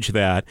encourage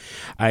that.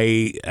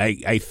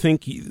 I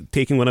think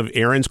taking one of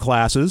Aaron's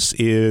classes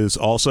is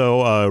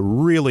also a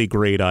really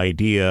great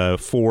idea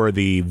for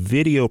the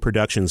video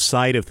production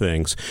side of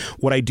things.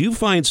 What I do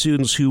find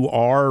students who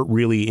are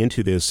really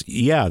into this,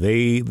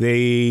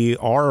 they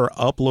are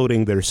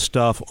uploading their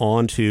stuff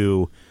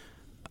onto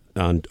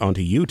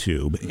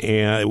YouTube,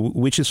 and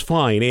which is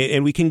fine,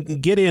 and we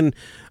can get in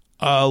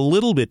a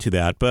little bit to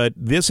that, but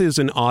this is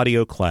an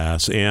audio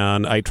class,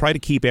 and I try to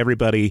keep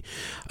everybody,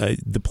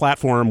 the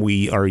platform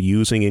we are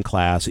using in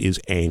class is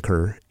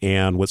Anchor,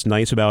 and what's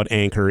nice about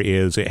Anchor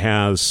is it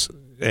has,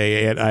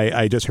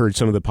 I just heard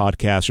some of the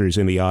podcasters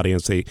in the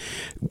audience,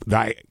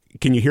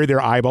 can you hear their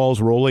eyeballs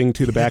rolling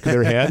to the back of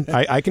their head?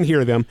 I can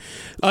hear them.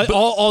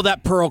 All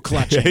that pearl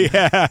clutching.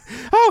 Yeah.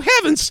 Oh,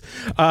 heavens.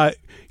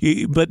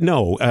 But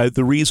no,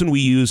 the reason we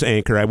use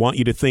Anchor, I want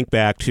you to think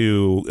back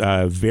to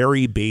a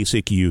very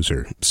basic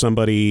user.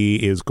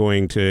 Somebody is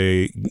going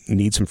to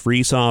need some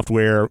free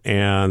software,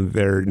 and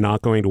they're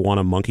not going to want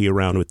to monkey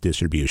around with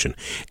distribution.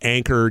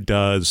 Anchor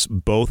does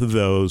both of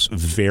those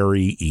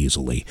very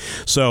easily.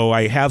 So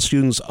I have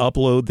students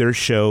upload their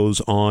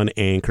shows on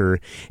Anchor,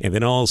 and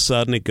then all of a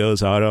sudden it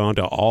goes out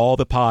onto all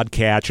the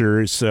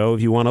podcatchers. So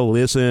if you want to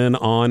listen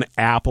on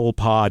Apple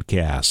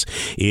Podcasts,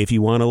 if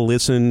you want to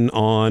listen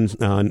on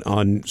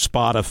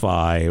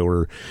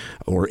Spotify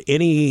or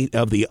any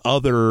of the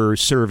other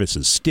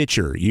services,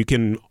 Stitcher, you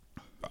can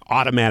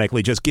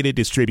automatically just get it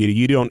distributed.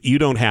 You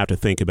don't have to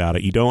think about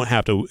it. You don't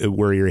have to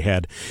worry your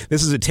head.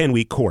 This is a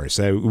 10-week course.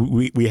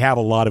 We have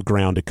a lot of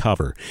ground to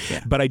cover.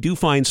 Yeah. But I do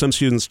find some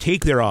students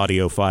take their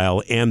audio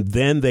file and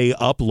then they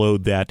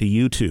upload that to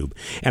YouTube.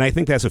 And I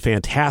think that's a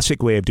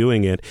fantastic way of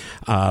doing it.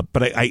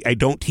 But I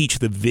don't teach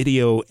the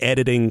video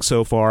editing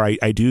so far.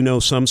 I do know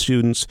some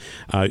students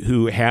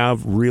who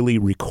have really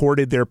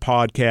recorded their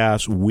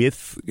podcasts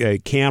with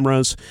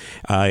cameras,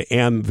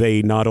 and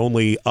they not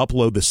only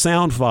upload the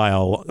sound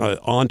file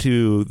onto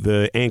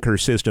the Anchor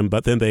system,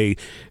 but then they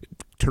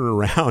turn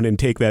around and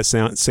take that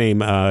same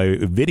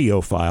video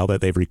file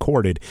that they've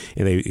recorded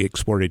and they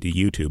export it to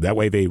YouTube. That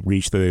way they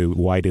reach the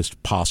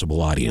widest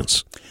possible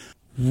audience.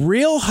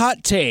 Real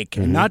hot take,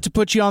 not to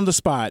put you on the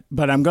spot,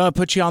 but I'm going to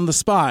put you on the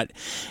spot.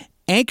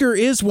 Anchor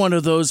is one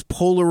of those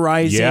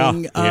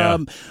polarizing...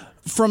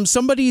 From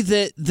somebody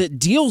that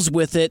deals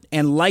with it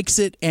and likes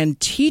it and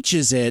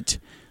teaches it,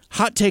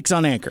 hot takes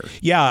on Anchor.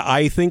 Yeah,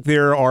 I think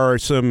there are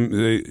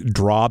some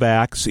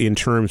drawbacks in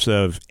terms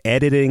of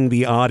editing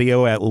the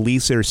audio. At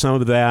least there's some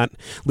of that.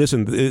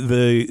 Listen,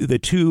 the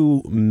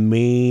two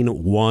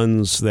main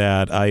ones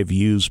that I've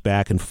used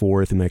back and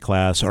forth in my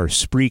class are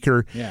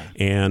Spreaker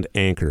and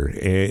Anchor.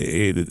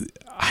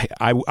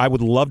 I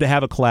would love to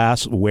have a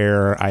class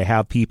where I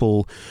have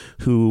people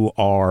who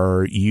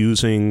are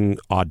using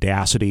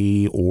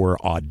Audacity or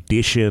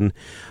Audition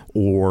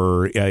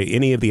or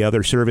any of the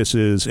other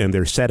services, and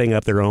they're setting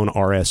up their own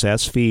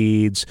RSS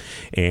feeds,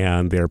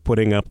 and they're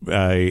putting up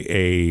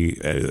a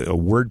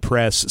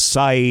WordPress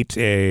site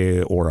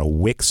or a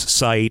Wix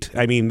site.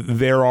 I mean,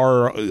 there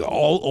are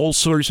all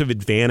sorts of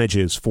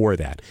advantages for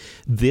that.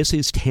 This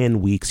is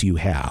 10 weeks you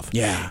have.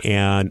 Yeah.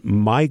 And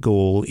my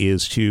goal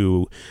is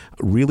to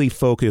really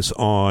focus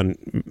on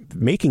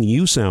making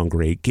you sound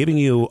great, giving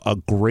you a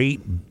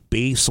great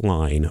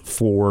baseline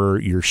for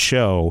your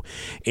show.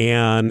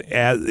 And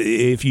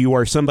if you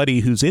are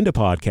somebody who's into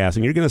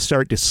podcasting, you're going to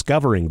start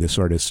discovering this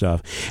sort of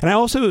stuff. And I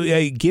also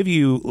give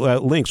you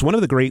links. One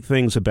of the great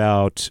things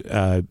about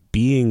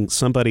being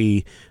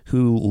somebody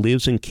who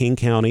lives in King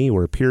County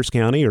or Pierce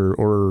County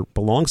or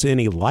belongs to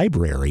any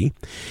library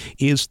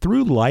is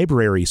through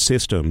library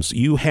systems,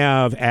 you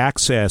have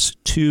access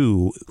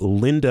to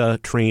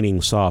Lynda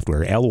training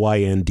software,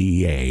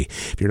 Lynda.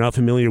 If you're not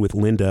familiar with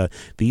Lynda,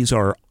 these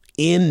are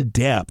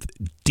in-depth,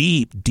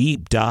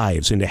 deep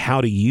dives into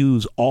how to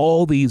use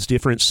all these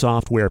different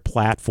software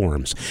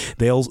platforms.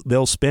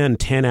 They'll spend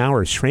 10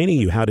 hours training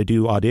you how to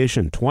do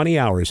Audition, 20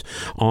 hours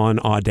on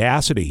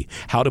Audacity,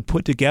 how to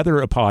put together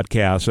a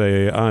podcast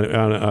on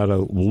a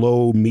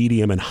low,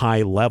 medium, and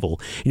high level.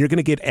 And you're going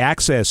to get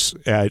access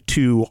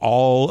to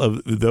all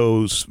of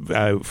those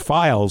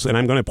files, and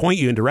I'm going to point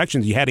you in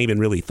directions you hadn't even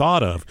really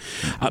thought of.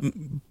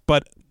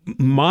 But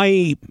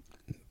my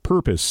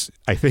purpose,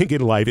 I think,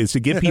 in life is to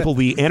give people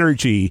the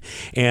energy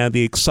and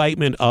the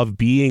excitement of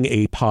being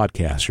a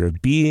podcaster,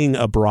 of being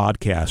a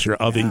broadcaster,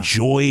 of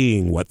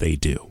enjoying what they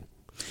do.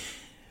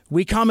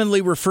 We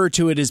commonly refer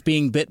to it as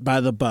being bit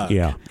by the bug.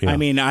 Yeah. I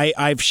mean,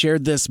 I've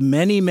shared this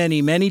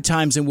many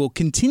times and will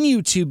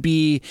continue to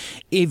be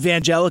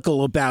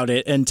evangelical about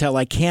it until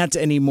I can't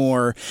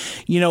anymore.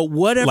 You know,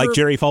 whatever. Like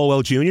Jerry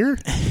Falwell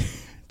Jr.?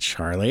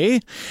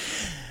 Charlie.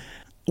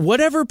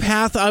 Whatever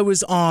path I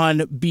was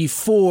on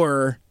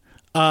before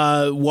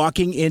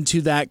walking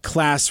into that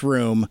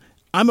classroom,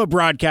 I'm a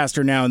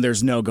broadcaster now and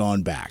there's no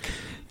going back.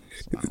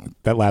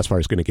 That last part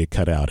is going to get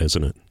cut out,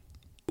 isn't it?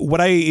 What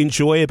I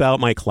enjoy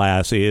about my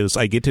class is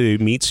I get to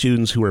meet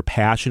students who are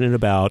passionate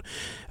about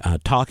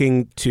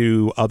talking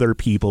to other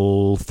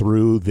people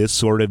through this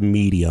sort of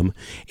medium,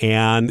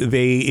 and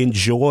they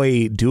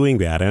enjoy doing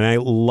that. And I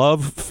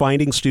love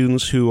finding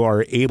students who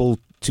are able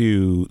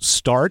to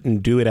start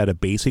and do it at a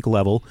basic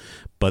level,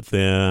 but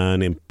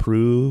then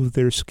improve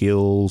their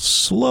skills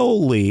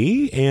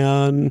slowly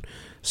and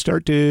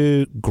start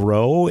to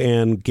grow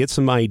and get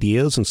some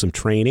ideas and some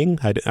training.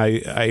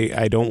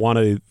 I don't want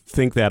to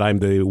think that I'm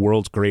the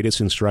world's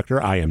greatest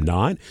instructor. I am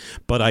not.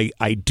 But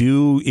I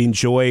do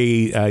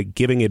enjoy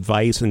giving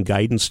advice and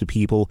guidance to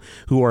people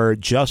who are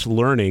just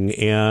learning.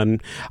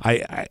 And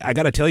I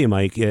got to tell you,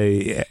 Mike,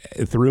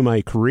 through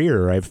my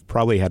career, I've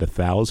probably had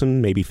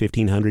 1,000, maybe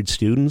 1,500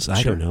 students.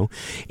 I don't know.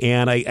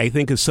 And I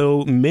think of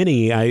so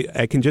many,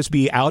 I can just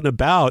be out and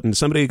about and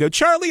somebody go,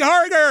 Charlie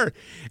Harger!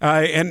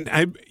 And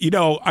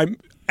I'm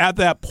at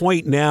that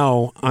point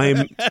now,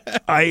 I'm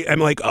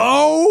like,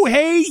 oh,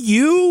 hey,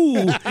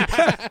 you.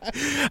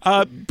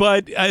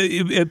 But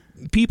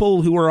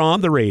people who are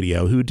on the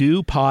radio, who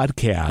do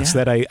podcasts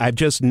that I've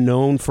just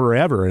known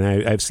forever,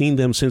 and I've seen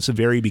them since the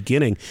very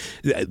beginning,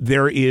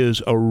 there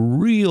is a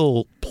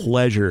real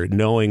pleasure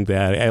knowing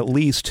that at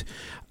least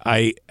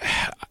I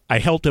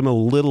helped them a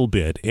little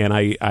bit, and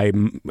I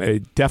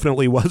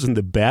definitely wasn't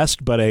the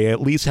best, but I at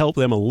least helped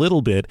them a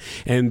little bit,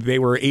 and they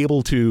were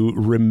able to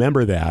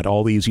remember that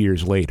all these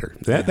years later.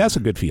 That's a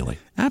good feeling.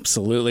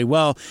 Absolutely.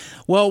 Well,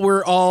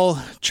 we're all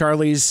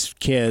Charlie's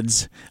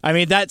kids. I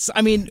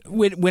mean,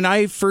 when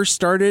I first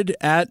started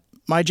at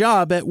my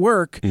job at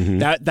work,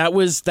 that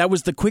was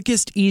the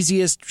quickest,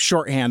 easiest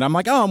shorthand. I'm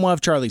like, oh, I'm one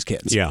of Charlie's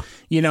kids. Yeah.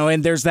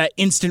 And there's that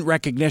instant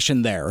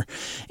recognition there.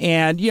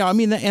 And, I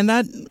mean, and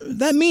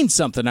that means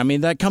something. I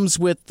mean, that comes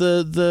with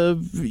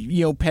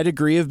the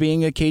pedigree of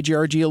being a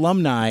KGRG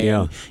alumni.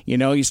 Yeah.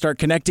 And, you start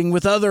connecting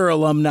with other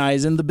alumni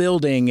in the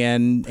building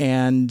and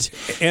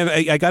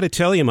I got to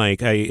tell you,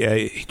 Mike,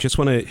 I just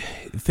want to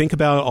think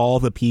about all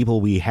the people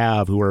we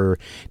have who are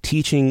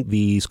teaching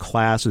these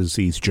classes,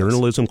 these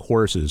journalism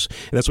courses.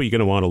 And that's what you're going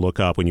to want to look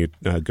up when you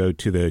go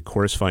to the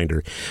course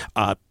finder.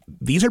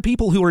 These are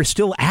people who are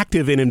still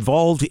active and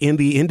involved in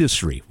the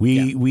industry.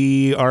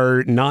 We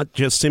are not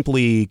just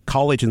simply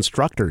college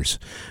instructors.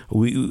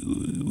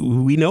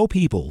 We know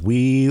people.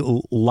 We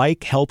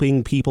like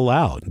helping people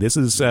out. This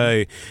is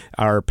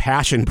our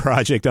passion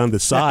project on the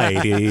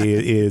side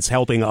is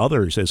helping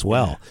others as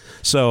well.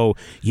 So,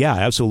 yeah,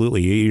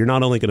 absolutely. You're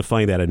not only going to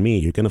find that in me.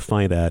 You're going to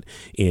find that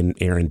in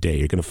Aaron Day.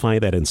 You're going to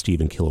find that in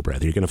Stephen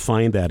Kilbreth. You're going to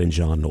find that in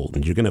John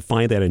Knowlton. You're going to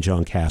find that in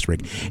John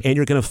Kasrick. And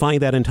you're going to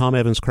find that in Tom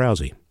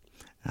Evans-Krause.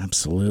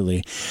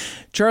 Absolutely.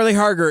 Charlie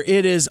Harger,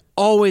 it is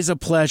always a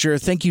pleasure.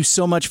 Thank you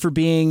so much for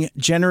being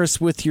generous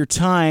with your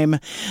time.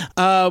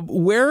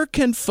 Where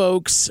can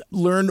folks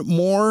learn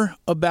more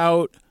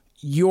about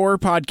your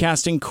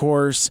podcasting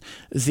course,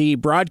 the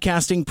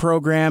broadcasting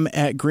program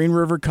at Green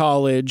River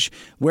College.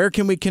 Where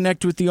can we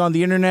connect with you on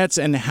the internets,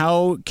 and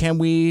how can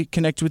we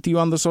connect with you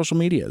on the social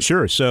medias?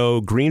 Sure.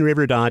 So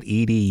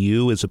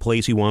greenriver.edu is a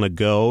place you want to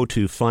go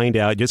to find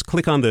out. Just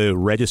click on the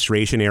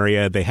registration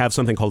area. They have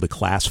something called a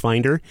class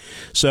finder.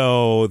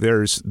 So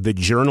there's the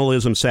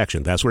journalism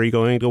section. That's where you're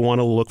going to want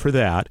to look for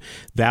that.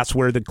 That's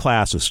where the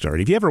classes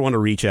start. If you ever want to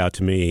reach out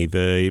to me,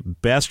 the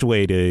best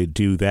way to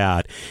do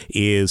that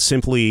is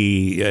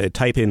simply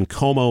type in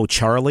Como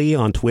Charlie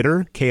on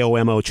Twitter,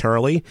 Komo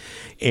Charlie,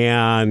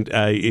 and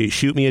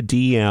shoot me a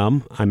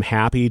DM. I'm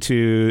happy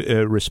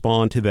to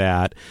respond to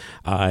that.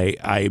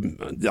 I'm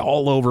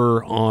all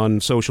over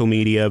on social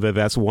media, but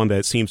that's the one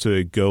that seems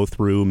to go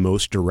through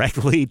most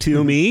directly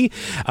to me.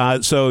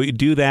 So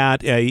do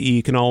that.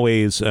 You can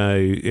always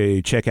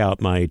check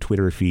out my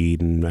Twitter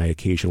feed, and I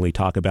occasionally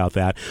talk about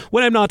that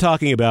when I'm not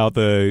talking about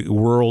the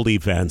world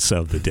events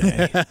of the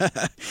day.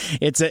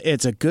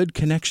 It's a good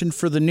connection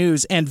for the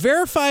news, and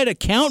verified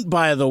account,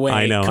 by the way.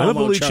 I know. Como I'm a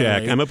blue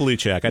Charlie.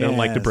 check. I don't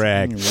like to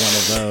brag. One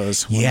of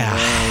those. Yeah.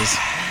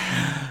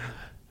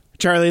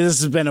 Charlie, this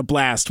has been a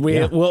blast.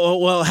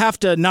 We'll have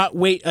to not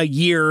wait a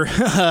year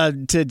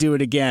to do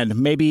it again.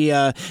 Maybe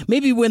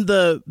when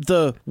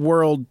the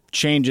world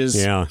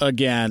changes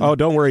again. Oh,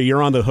 don't worry.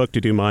 You're on the hook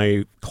to do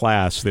my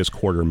class this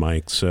quarter,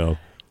 Mike. So.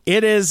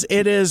 It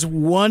is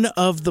one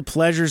of the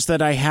pleasures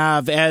that I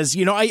have, as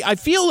you know, I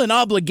feel an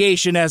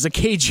obligation as a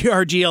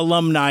KGRG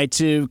alumni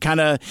to kind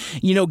of,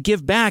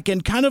 give back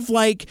and kind of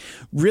like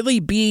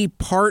really be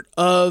part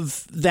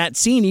of that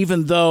scene,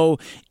 even though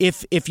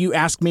if you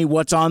ask me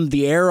what's on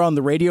the air on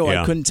the radio,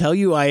 I couldn't tell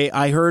you.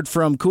 I heard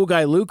from Cool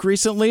Guy Luke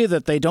recently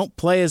that they don't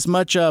play as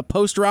much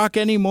post rock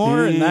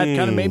anymore, and that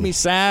kind of made me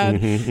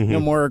sad.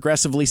 More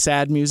aggressively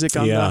sad music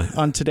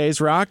on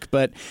today's rock,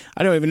 but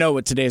I don't even know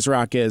what today's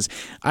rock is.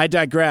 I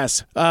digress.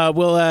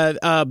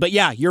 But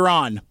yeah, you're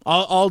on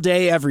all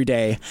day, every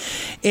day.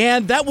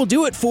 And that will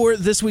do it for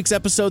this week's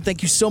episode.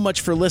 Thank you so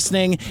much for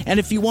listening. And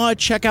if you want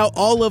to check out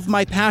all of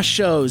my past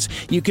shows,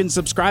 you can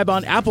subscribe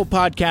on Apple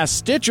Podcasts,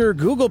 Stitcher,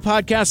 Google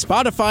Podcasts,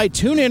 Spotify,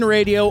 TuneIn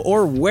Radio,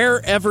 or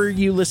wherever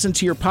you listen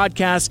to your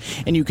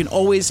podcasts. And you can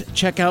always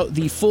check out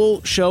the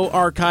full show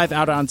archive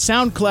out on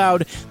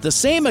SoundCloud, the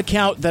same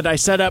account that I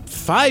set up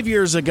 5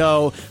 years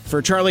ago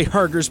for Charlie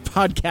Harger's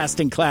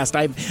podcasting class.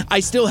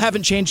 I still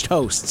haven't changed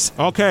hosts.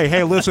 Okay,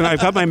 hey, listen, I've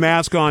got my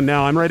mask on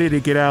now. I'm ready to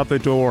get out the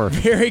door.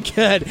 Very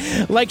good.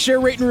 Like, share,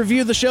 rate, and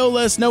review the show.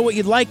 Let us know what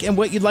you'd like and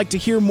what you'd like to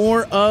hear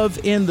more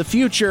of in the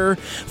future.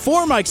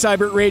 For Mike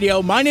Seibert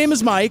Radio, my name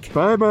is Mike.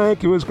 Bye,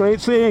 Mike. It was great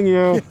seeing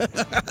you.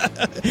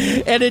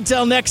 And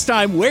until next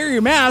time, wear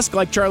your mask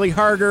like Charlie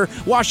Harger,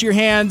 wash your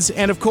hands,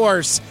 and of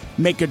course,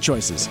 make good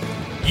choices.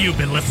 You've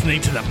been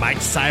listening to the Mike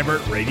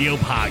Seibert Radio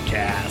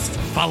Podcast.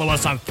 Follow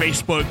us on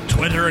Facebook,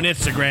 Twitter, and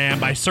Instagram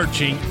by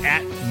searching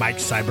at Mike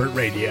Seibert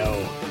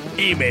Radio.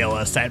 Email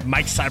us at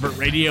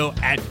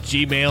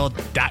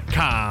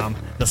MikeSeibertRadio@gmail.com.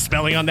 The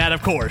spelling on that,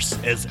 of course,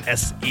 is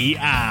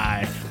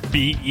SEIBERT.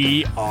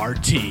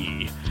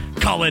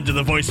 Call into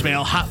the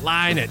voicemail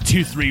hotline at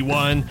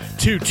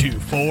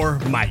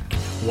 231-224-MIKE.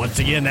 Once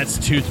again, that's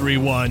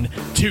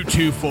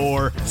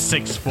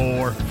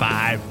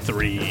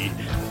 231-224-6453.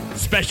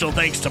 Special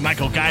thanks to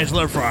Michael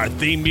Geisler for our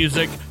theme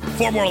music.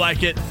 For more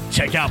like it,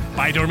 check out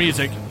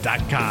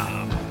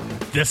ByDoorMusic.com.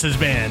 This has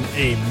been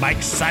a Mike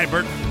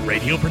Seibert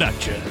Radio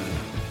production.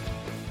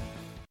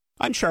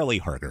 I'm Charlie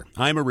Harger.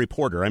 I'm a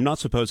reporter. I'm not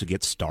supposed to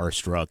get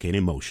starstruck and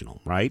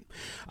emotional, right?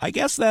 I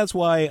guess that's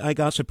why I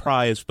got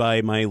surprised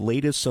by my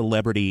latest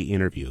celebrity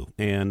interview,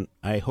 and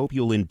I hope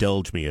you'll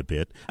indulge me a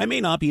bit. I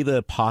may not be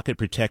the pocket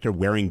protector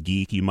wearing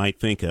geek you might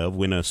think of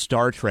when a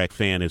Star Trek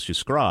fan is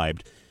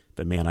described,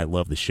 but man, I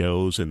love the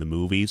shows and the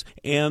movies,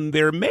 and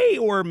there may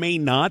or may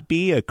not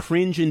be a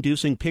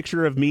cringe-inducing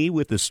picture of me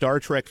with the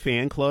Star Trek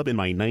fan club in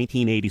my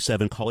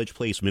 1987 College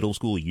Place Middle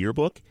School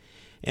yearbook.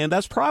 And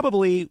that's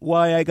probably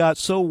why I got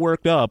so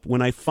worked up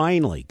when I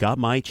finally got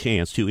my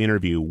chance to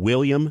interview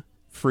William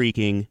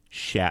freaking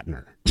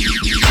Shatner.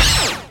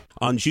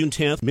 On June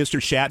 10th, Mr.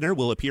 Shatner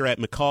will appear at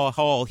McCaw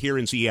Hall here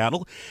in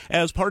Seattle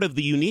as part of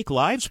the Unique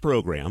Lives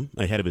program.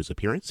 Ahead of his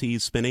appearance,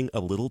 he's spending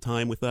a little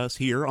time with us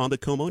here on the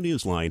Como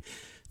Newsline.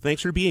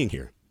 Thanks for being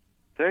here.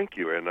 Thank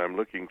you, and I'm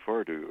looking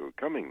forward to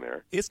coming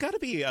there. It's got to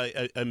be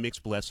a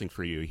mixed blessing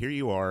for you. Here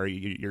you are,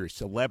 you're a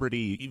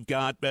celebrity, you've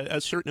got a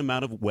certain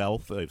amount of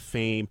wealth,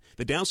 fame.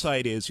 The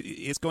downside is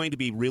it's going to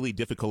be really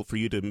difficult for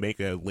you to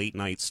make a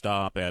late-night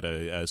stop at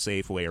a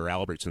Safeway or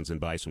Albertsons and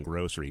buy some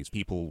groceries.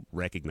 People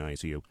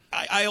recognize you.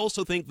 I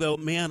also think, though,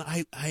 man,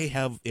 I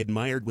have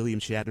admired William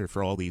Shatner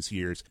for all these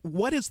years.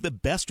 What is the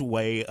best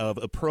way of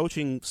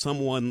approaching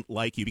someone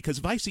like you? Because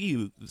if I see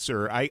you,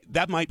 sir,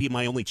 that might be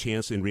my only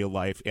chance in real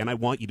life, and I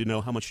want you to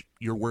know how how much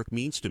your work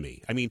means to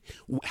me. I mean,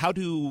 how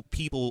do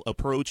people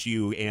approach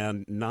you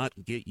and not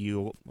get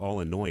you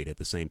all annoyed at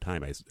the same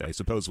time? I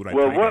suppose what I'm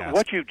trying to ask.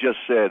 What you've just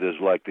said is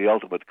like the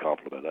ultimate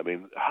compliment. I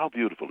mean, how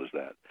beautiful is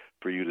that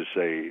for you to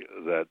say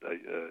that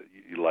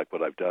you like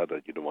what I've done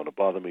and you don't want to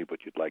bother me, but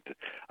you'd like to.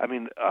 I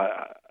mean,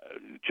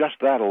 just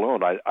that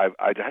alone,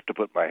 I'd have to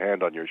put my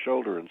hand on your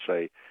shoulder and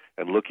say,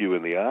 and look you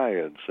in the eye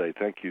and say,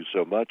 thank you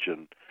so much,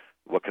 and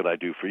what can I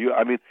do for you?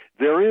 I mean,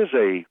 there is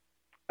a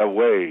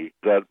way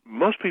that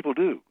most people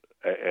do,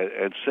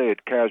 and say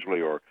it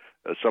casually, or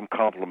some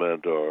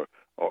compliment, or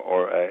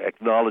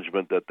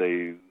acknowledgement that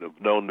they have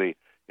known me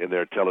in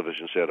their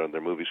television set, on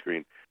their movie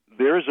screen.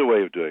 There is a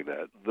way of doing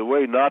that. The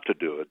way not to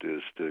do it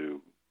is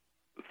to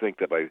think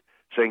that by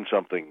saying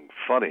something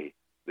funny,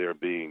 they're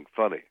being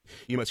funny.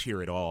 You must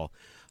hear it all.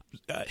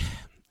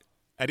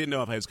 I didn't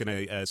know if I was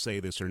going to say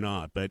this or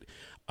not, but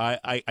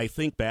I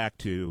think back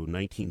to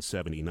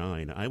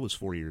 1979. I was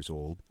 4 years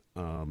old.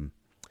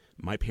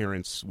 My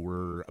parents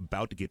were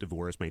about to get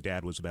divorced. My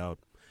dad was about,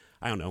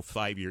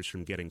 5 years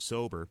from getting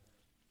sober.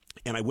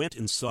 And I went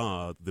and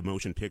saw the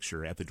motion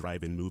picture at the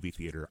drive-in movie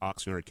theater,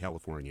 Oxnard,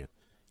 California,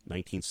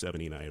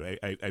 1979.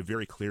 I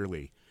very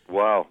clearly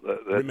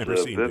remember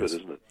seeing vivid, this.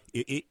 Isn't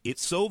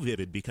It's so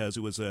vivid because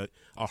it was a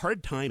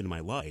hard time in my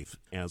life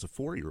as a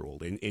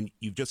 4-year-old, and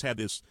you've just had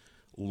this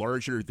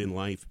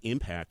larger-than-life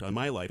impact on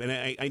my life. And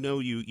I know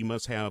you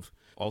must have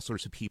all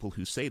sorts of people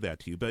who say that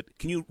to you, but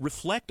can you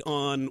reflect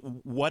on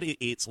what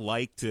it's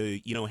like to,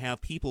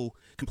 have people,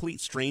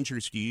 complete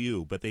strangers to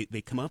you, but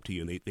they come up to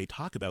you and they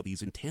talk about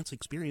these intense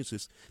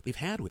experiences they've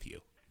had with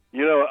you?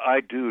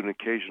 I do an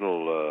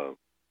occasional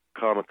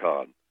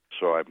Comic-Con,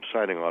 so I'm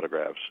signing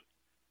autographs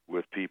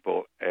with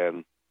people,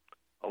 and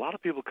a lot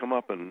of people come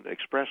up and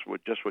express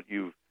what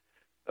you,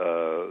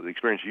 the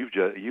experience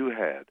you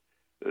had.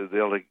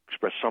 They'll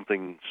express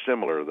something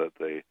similar that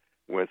they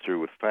went through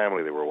with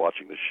family. They were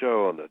watching the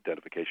show, and the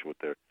identification with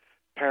their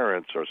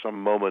parents, or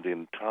some moment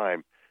in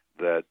time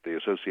that they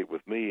associate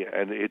with me,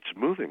 and it's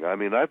moving. I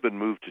mean, I've been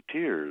moved to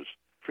tears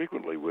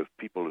frequently with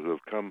people who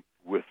have come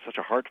with such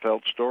a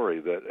heartfelt story,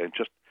 and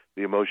just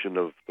the emotion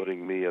of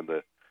putting me and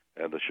the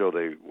show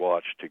they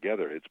watched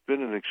together. It's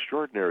been an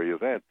extraordinary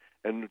event,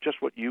 and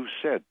just what you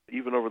said,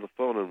 even over the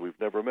phone, and we've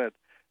never met,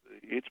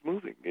 it's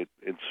moving. It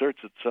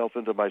inserts itself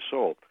into my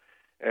soul.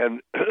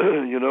 And,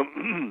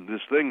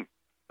 this thing,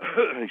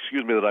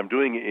 that I'm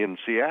doing in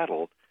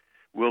Seattle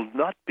will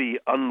not be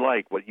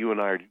unlike what you and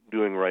I are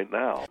doing right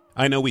now.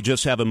 I know we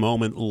just have a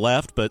moment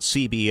left, but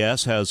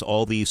CBS has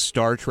all these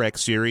Star Trek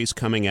series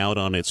coming out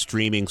on its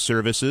streaming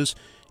services.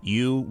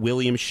 You,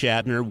 William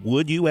Shatner,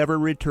 would you ever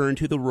return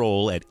to the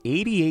role at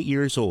 88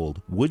 years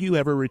old? Would you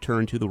ever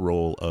return to the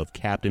role of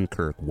Captain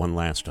Kirk one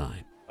last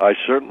time? I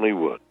certainly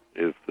would.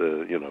 If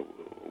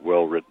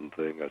well-written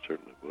thing, I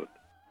certainly would.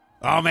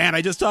 Oh, man,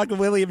 I just talked to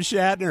William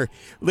Shatner.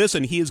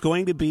 Listen, he is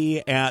going to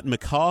be at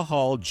McCaw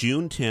Hall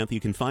June 10th.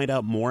 You can find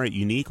out more at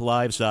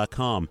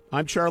uniquelives.com.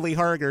 I'm Charlie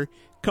Harger,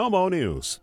 Como News.